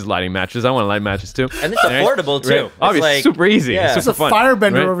Yasin's lighting matches, I want to light matches too, And it's affordable, too. Right? It's Obviously, like- super easy. yeah. Super It's a fun,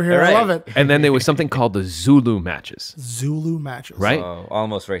 firebender right? over here. I Right. love it. And then there was something called the Zulu matches, Zulu matches. right? Oh,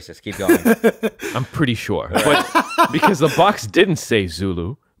 almost racist. Keep going. I'm pretty sure. But because the box didn't say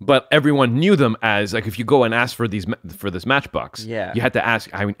Zulu, but everyone knew them as like if you go and ask for this matchbox, Yeah. you had to ask.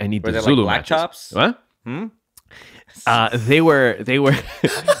 I need Were the there, like, Zulu black matches. tops? What? They were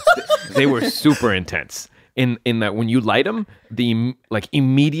they were super intense. In that when you light them,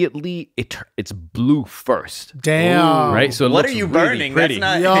 immediately it's blue first. Damn. Right. So it What looks are you really burning? pretty.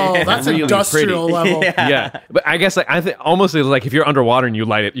 That's not. Yo, that's Really industrial pretty. level. Yeah, but I guess I think almost like if you're underwater and you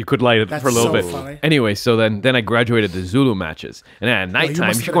light it, you could light it That's for a little so bit. funny. Anyway, so then I graduated to Zulu matches, and then at nighttime,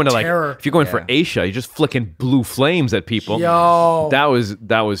 must if have you're going been to a terror. if you're going for Asia, you're just flicking blue flames at people. Yo. That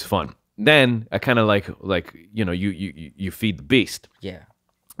was fun. Then I kind of you feed the beast, Yeah.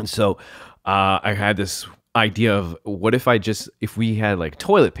 and so I had this idea of what if we had like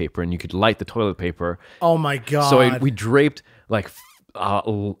toilet paper and you could light the toilet paper. Oh my god. So we draped like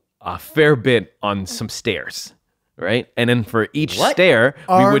a fair bit on some stairs, right? And then for each stair,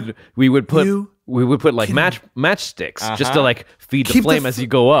 we would put like matchsticks just to like feed the Keep flame the as you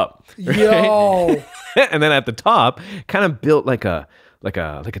go up. Right? Yo. And then at the top, kind of built like a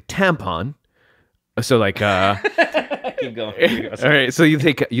tampon. So like Keep going. all right, so you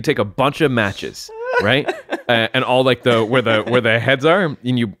take a bunch of matches, right, and all like where the heads are,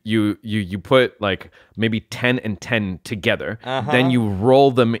 and you put like maybe 10 and 10 together. Then you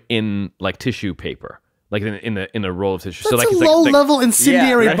roll them in like tissue paper, like in a roll of tissue. That's so like a it's low like, level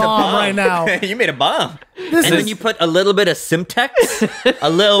incendiary that's a bomb right now. You made a bomb. This And then is- you put a little bit of Simtex, a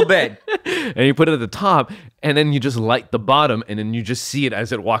little bit. and you put it at the top, and then you just light the bottom, and then you just see it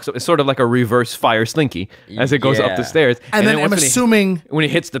as it walks up. It's sort of like a reverse fire slinky as it goes up the Yeah. stairs. And then I'm once assuming when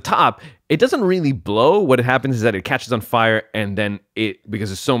it hits the top, it doesn't really blow. What happens is that it catches on fire, and then because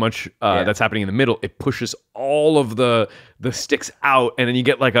there's so much that's happening in the middle, it pushes all of the sticks out, and then you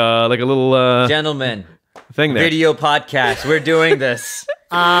get like a little Gentlemen, thing there. video podcast. We're doing this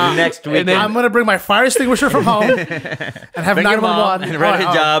next week. I'm gonna bring my fire extinguisher from home and have Bring your mom 911 and rent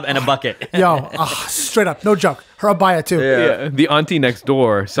a job and a bucket. Yo, straight up, no joke. Her abaya too. Yeah, the auntie next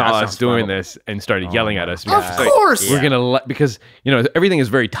door saw That us sounds doing horrible. this and started yelling at us. Of She's like, course. we're gonna because everything is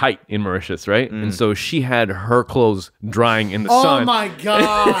very tight in Mauritius, right? And so she had her clothes drying in the Oh sun. my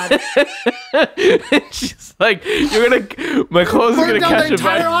god. She's like, my clothes are Burn gonna down the catch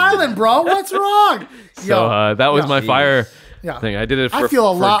entire fire. island, bro. What's wrong? So that was my fire thing. I did it. I For, feel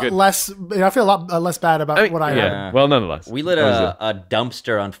a for lot good. less. I feel a lot less bad about what I yeah. had. Well, nonetheless, We lit That was a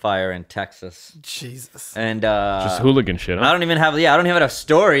dumpster on fire in Texas. Jesus. And just hooligan shit. Huh? I don't even have a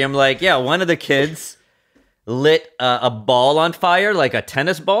story. I'm like, one of the kids lit a ball on fire, like a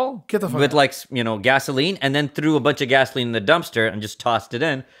tennis ball, Get the fuck with out. gasoline, and then threw a bunch of gasoline in the dumpster and just tossed it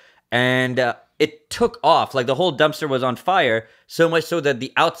in, and it took off. Like the whole dumpster was on fire, so much so that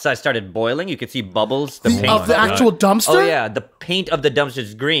the outside started boiling. You could see bubbles. The paint Of the actual dumpster? Oh yeah, the paint of the dumpster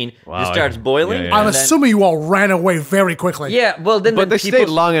is green. Wow. It starts boiling. Yeah, yeah. I'm and then- assuming you all ran away very quickly. Yeah, well then, But they people stayed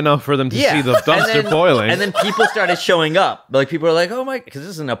long enough for them to see the dumpster and then, boiling. and then people started showing up. Like people were like, "Oh my," because this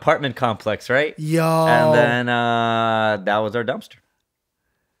is an apartment complex, right? Yo. And then that was our dumpster.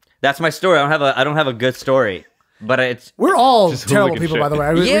 That's my story. I don't have a good story, but it's We're all Just terrible hooligan people, shit. by the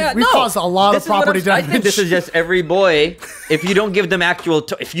way. We no. caused a lot of This is what property I damage. think this is just every boy. If you don't give them actual,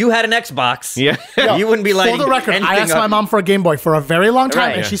 if you had an Xbox, Yeah. you wouldn't be lighting. For the record, I anything asked my up. mom for a Game Boy for a very long time,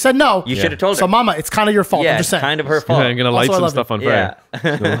 Right. and Yeah. she said no. You should have told her. So, Mama, it's kind of your fault. yeah, I'm it's just saying. kind of her fault. I'm gonna light Also, I some love stuff you. on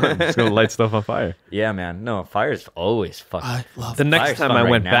fire. Just gonna light stuff on fire. Yeah, man. No, fire's always fucking. I love The next Fire's time fun I right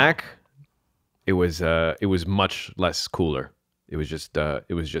went now. back, it was much less cooler. It was just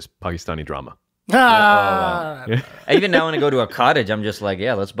Pakistani drama. Ah. Even now when I go to a cottage, I'm just like,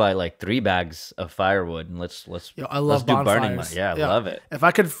 let's buy like 3 bags of firewood and let's Yo, I love do burning. bonfires. I love it. If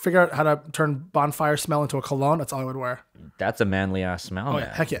I could figure out how to turn bonfire smell into a cologne, that's all I would wear. That's a manly ass smell, Oh, man.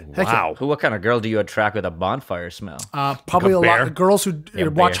 yeah. Heck yeah. Heck Wow. What kind of girl do you attract with a bonfire smell? Probably a lot bear? of girls who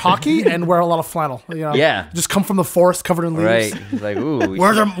watch bear. hockey and wear a lot of flannel. Yeah. Just come from the forest covered in leaves. Right? It's like, ooh,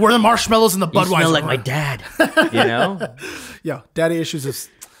 Where are the marshmallows and the you Budweiser? smell like my dad. You know, Yo, daddy issues is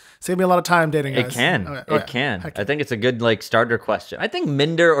save me a lot of time dating guys. it can. Oh, It yeah. can. Heck I think it's a good like starter question. I think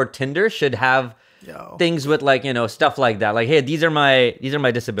Minder or Tinder should have Yo. things with like stuff like that. Like, hey, these are my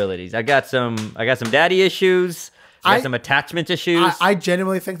disabilities. I got some daddy issues. I got some attachment issues. I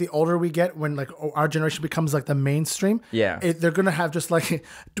genuinely think the older we get, when like our generation becomes like the mainstream, Yeah. they're gonna have just like,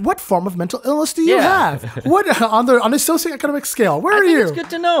 what form of mental illness do you Yeah. have? What on the socioeconomic scale? Where I are think you? it's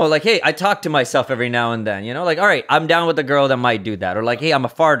good to know. Like, hey, I talk to myself every now and then. Like, all right, I'm down with a girl that might do that, or like, hey, I'm a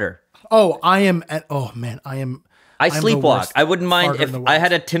farter. Oh, I am. Oh man, I am. I I'm the sleepwalk. worst I wouldn't mind farter if in the I world.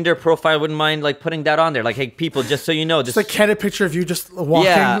 had a Tinder profile. I wouldn't mind like putting that on there. Like, hey, people, just so you know, this. It's like candid picture of you just walking.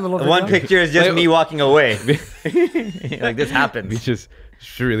 Yeah, a little one video. picture is just me walking away. Like this We happens. just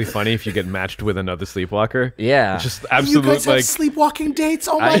It's really funny if you get matched with another sleepwalker. Yeah. It's just You absolute guys have like sleepwalking dates?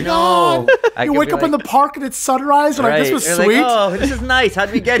 Oh my I know. god! You wake up in the park and it's sunrise. You're like, this was You're sweet. Like, oh, this is nice.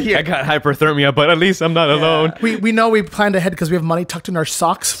 How'd we get here? I got hyperthermia, but at least I'm not alone. We know we planned ahead because we have money tucked in our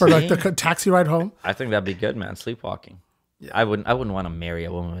socks for like the taxi ride home. I think that'd be good, man. Sleepwalking. Yeah. I wouldn't want to marry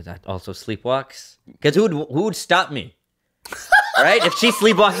a woman that also sleepwalks. Because who would stop me? Right? If she's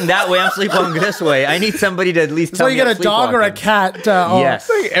sleepwalking that way, I'm sleepwalking this way. I need somebody to at least tell So me. you get a dog or a cat. Yes.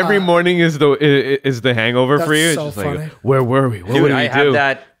 Like every morning is the hangover for you. It's so just funny. like, where were we? What Dude, would I we have do?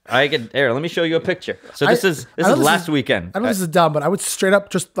 that. I could. Here, let me show you a picture. So this is last weekend. I don't know if this is dumb, but I would straight up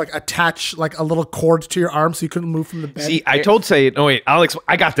just like attach like a little cord to your arm so you couldn't move from the bed. See, I told Syed, oh wait, Alex,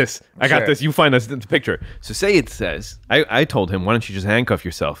 I got this. I got Sure. this. You find us the picture. So Syed says, I told him, why don't you just handcuff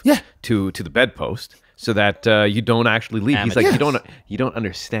yourself to the bedpost so that you don't actually leave. He's like, you don't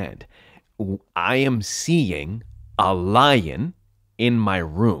understand. I am seeing a lion in my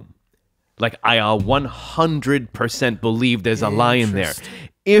room. Like I 100% believe there's a lion there.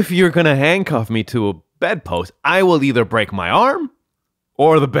 If you're gonna handcuff me to a bedpost, I will either break my arm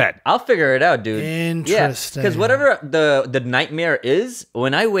or the bed. I'll figure it out, dude. Interesting. Because whatever the nightmare is,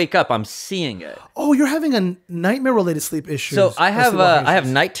 when I wake up, I'm seeing it. Oh, you're having a nightmare-related sleep issue. So I have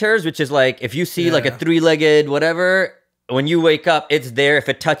night terrors, which is like if you see like a three-legged whatever, when you wake up, it's there. If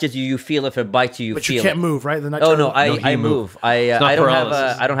it touches you, you feel it. If it bites you, you but feel you can't it. move, right? The night Oh no, terror- I move. I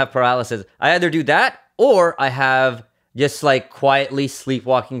don't have paralysis. I either do that or I have just like quietly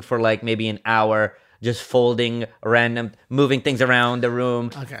sleepwalking for like maybe an hour, just folding random, moving things around the room,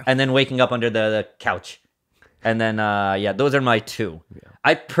 and then waking up under the couch. And then those are my two. Yeah.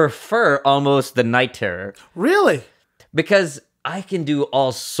 I prefer almost the night terror. Really? Because I can do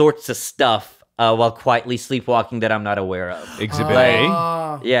all sorts of stuff while quietly sleepwalking that I'm not aware of. Exhibit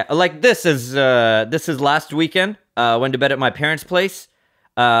A. Yeah, like this is last weekend. Went to bed at my parents' place.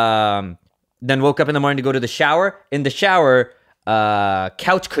 Then woke up in the morning to go to the shower. In the shower,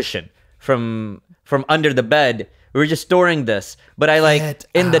 couch cushion from under the bed. We were just storing this, but I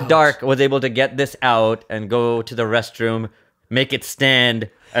the dark was able to get this out and go to the restroom, make it stand,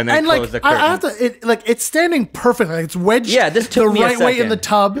 and then close the curtain. I have to. It's standing perfectly. Like it's wedged. Yeah, this took the me a right second. way in the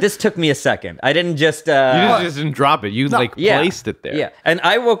tub. This took me a second. I didn't just. You just didn't drop it. You placed it there. Yeah, and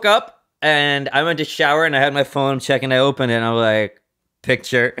I woke up and I went to shower and I had my phone checking. I opened it and I was like,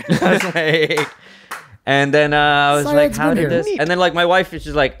 picture. I was like. And then I was like, how did this? And then like my wife is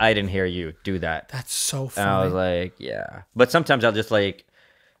just like, I didn't hear you do that. That's so funny. And I was like, yeah. But sometimes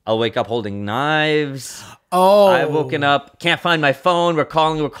I'll wake up holding knives. Oh. I've woken up, can't find my phone. We're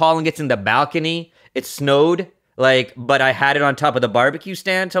calling. It's in the balcony. It snowed. But I had it on top of the barbecue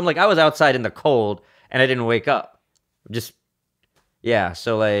stand. So I'm like, I was outside in the cold and I didn't wake up. So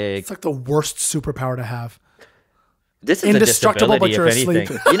it's like the worst superpower to have. This is indestructible, but you're asleep.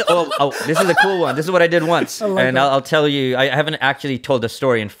 This is a cool one. This is what I did once. I'll tell you, I haven't actually told the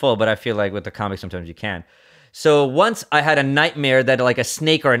story in full, but I feel like with the comics, sometimes you can. So once I had a nightmare that like a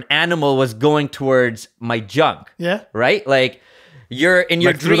snake or an animal was going towards my junk. Yeah. Right? Like you're in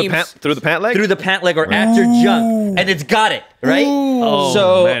your dreams. Through the pant leg? Through the pant leg or at your junk. And it's got it. Right? Oh,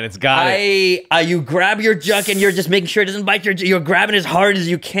 so man, it's got it. You grab your junk and you're just making sure it doesn't bite you're grabbing as hard as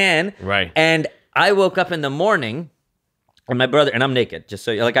you can. Right. And I woke up in the morning. And my brother, and I'm naked, just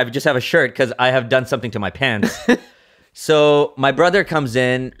so I just have a shirt because I have done something to my pants. So my brother comes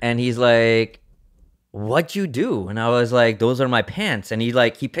in and he's like, "What'd you do?" And I was like, "Those are my pants." And he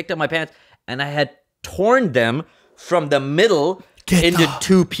picked up my pants and I had torn them from the middle into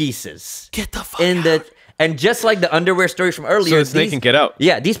two pieces. Get the fuck out. And just like the underwear story from earlier, so the snake can get out.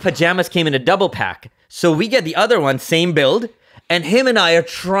 Yeah, these pajamas came in a double pack. So we get the other one, same build. And him and I are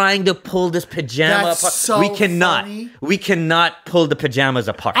trying to pull this pajama apart. So funny. We cannot pull the pajamas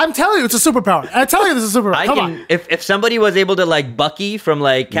apart. I'm telling you, it's a superpower. I'm telling you, this is a superpower. Come on. If somebody was able to like Bucky from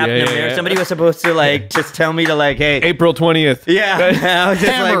like Captain America, somebody was supposed to like just tell me to like, hey, April 20th. Yeah, I was just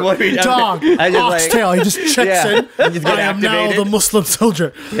Hammer, like, what are we doing? dog, oxtail. He just checks in. I am now the Muslim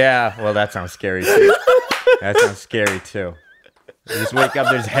soldier. Yeah, well, that sounds scary too. You just wake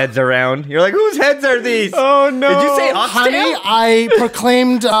up, there's heads around. You're like, whose heads are these? Oh, no. Did you say oxtail? Honey, I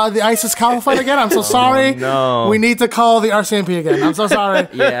proclaimed the ISIS caliphate again. I'm so sorry. No. We need to call the RCMP again. I'm so sorry.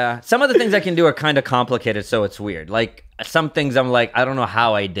 Yeah. Some of the things I can do are kind of complicated, so it's weird. Like, some things I'm like, I don't know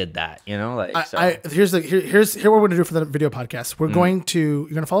how I did that, you know? Like, here's what we're going to do for the video podcast. You're going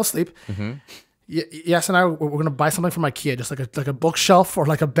to fall asleep. Mm-hmm. Yes, and we're going to buy something from IKEA, just like a bookshelf or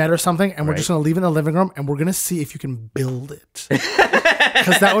like a bed or something, and we're just going to leave it in the living room, and we're going to see if you can build it,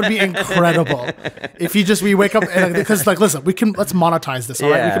 because that would be incredible. If we wake up, because listen, let's monetize this. All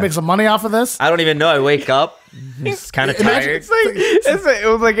right, we can make some money off of this. I don't even know. I wake up He's kind of tired. It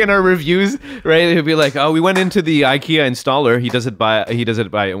was like in our reviews, right? It'd be like, oh, we went into the IKEA installer. He does it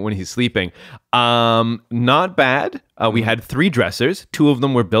by when he's sleeping. Not bad. We had 3 dressers. 2 of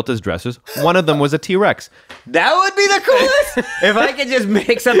them were built as dressers. One of them was a T-Rex. That would be the coolest. If I could just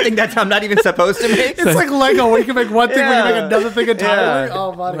make something that I'm not even supposed to make. It's like Lego, where you can make one thing, where you make another thing entirely. Yeah.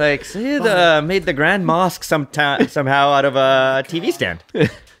 Oh, buddy. Like, so you made the Grand Mosque somehow out of a TV stand.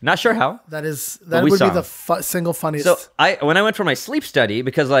 Not sure how. That would be the single funniest. So when I went for my sleep study,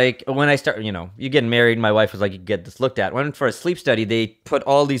 because like when I start, you get married, my wife was like, you get this looked at. When I went for a sleep study, they put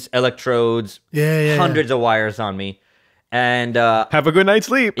all these electrodes, hundreds of wires on me. And have a good night's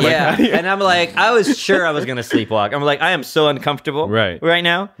sleep. Yeah. And I'm like, I was sure I was going to sleepwalk. I'm like, I am so uncomfortable right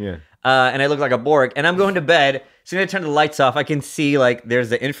now. Yeah. And I look like a Borg. And I'm going to bed. So when I turn the lights off, I can see like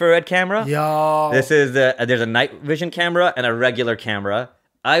there's the infrared camera. Yo. There's a night vision camera and a regular camera.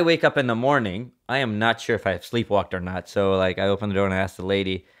 I wake up in the morning. I am not sure if I've sleepwalked or not. So like I opened the door and I asked the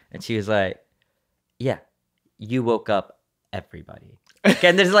lady, and she was like, "Yeah, you woke up everybody."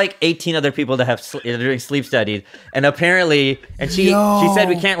 And there's like 18 other people that are doing sleep studies, and apparently, and she said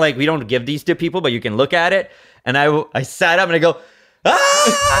we don't give these to people, but you can look at it. And I sat up and I go, ah!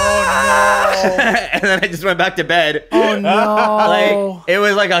 Oh no! And then I just went back to bed. Oh no! Like it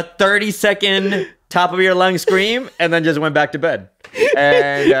was like a 30-second top of your lung scream, and then just went back to bed.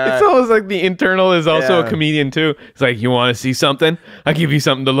 And it's almost like the internal is also a comedian too. It's like, you want to see something? I'll give you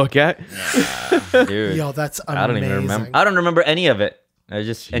something to look at. Dude, yo, that's amazing. I don't even remember. I don't remember any of it.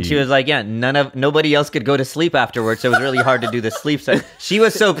 And she was like, yeah, nobody else could go to sleep afterwards, so it was really hard to do the sleep study. She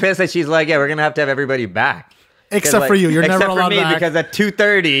was so pissed that she's like, yeah, we're gonna have to have everybody back. Except for you, you're never allowed back. Because at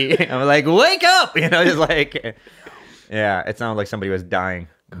 2:30, I'm like, wake up, just like, yeah, it sounded like somebody was dying.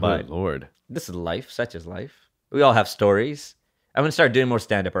 Good Lord, this is life. Such is life. We all have stories. I'm gonna start doing more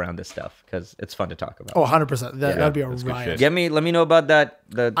stand-up around this stuff because it's fun to talk about. Oh, 100%. That'd be a riot. Let me know about that.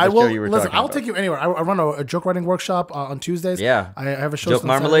 The show you were talking about. I'll take you anywhere. I run a joke writing workshop on Tuesdays. Yeah. I have a show. Joke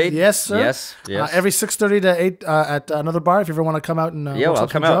Marmalade? Yes, sir. Yes. Every 6:30 to 8 at another bar if you ever want to come out and I'll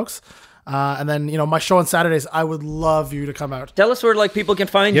come out. Jokes. And then, my show on Saturdays, I would love you to come out. Tell us where like people can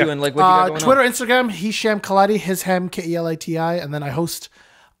find you and like what you got going Twitter, on. Instagram, Hisham Kelati, Hisham Kelati, and then I host,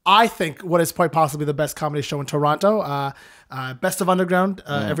 I think, what is quite possibly the best comedy show in Toronto. Best of Underground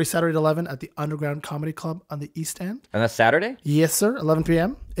every Saturday at 11 at the Underground Comedy Club on the East End. And that's Saturday? Yes, sir. 11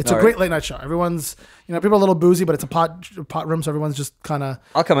 p.m. It's a great late night show. Everyone's, people are a little boozy, but it's a pot room, so everyone's just kind of.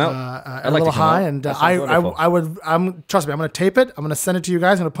 I'll come out. A little high, and I would. Trust me. I'm going to tape it. I'm going to send it to you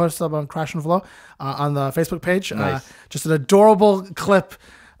guys. I'm going to post it up on Crash and Flow on the Facebook page. Nice. Just an adorable clip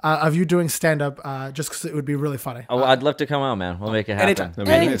of you doing stand up, just because it would be really funny. Oh, I'd love to come out, man. We'll make it happen.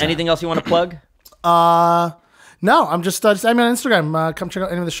 Anytime. Anything else you want to plug? No, I'm just add me on Instagram. Come check out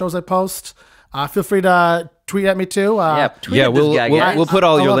any of the shows I post. Feel free to tweet at me too. We'll put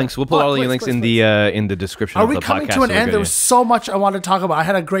all your links. We'll put all your links in the description of the podcast. Are we coming to an end? There was so much I wanted to talk about. I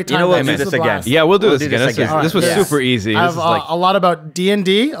had a great time. We'll do this again. Yeah, we'll do this again. This was super easy. I have a lot about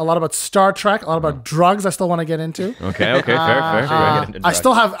D&D, a lot about Star Trek, a lot about drugs I still want to get into. Okay, fair.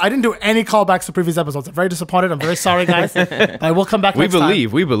 I didn't do any callbacks to previous episodes. I'm very disappointed. I'm very sorry, guys. I will come back next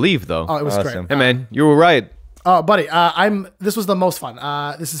time. We believe, though. Oh, it was great. Hey, man, you were right. Oh, buddy, this was the most fun.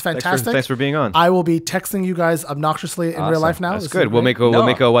 This is fantastic. Thanks for being on. I will be texting you guys obnoxiously in real life now. That's good. We'll make a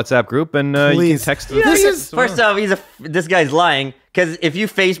WhatsApp group and you can text. First off, this guy's lying because if you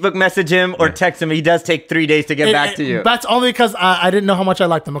Facebook message him or text him, he does take 3 days to get back to you. That's only because I didn't know how much I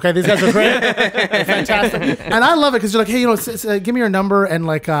liked them. Okay, these guys are great, they're fantastic, and I love it because you're like, hey, give me your number and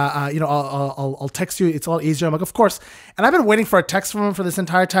like, I'll text you. It's a lot easier. I'm like, of course. And I've been waiting for a text from him for this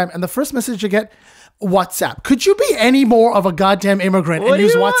entire time, and the first message you get. WhatsApp. Could you be any more of a goddamn immigrant and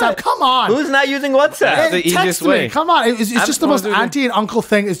use WhatsApp? Come on. Who's not using WhatsApp? That's the easiest way. Come on. It's just the most auntie and uncle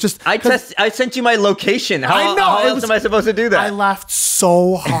thing. It's just. I sent you my location. How else am I supposed to do that? I laughed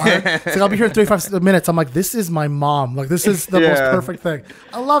so hard. It's like, I'll be here in 35 minutes. I'm like, this is my mom. Like, this is the most perfect thing.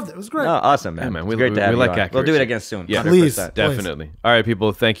 I loved it. It was great. Oh, awesome, man. Yeah, man. It's great to have you like on. We'll do it again soon. Yeah, please. Definitely. All right,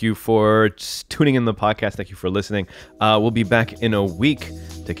 people. Thank you for tuning in the podcast. Thank you for listening. We'll be back in a week.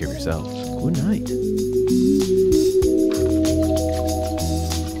 Take care of yourselves. Good night.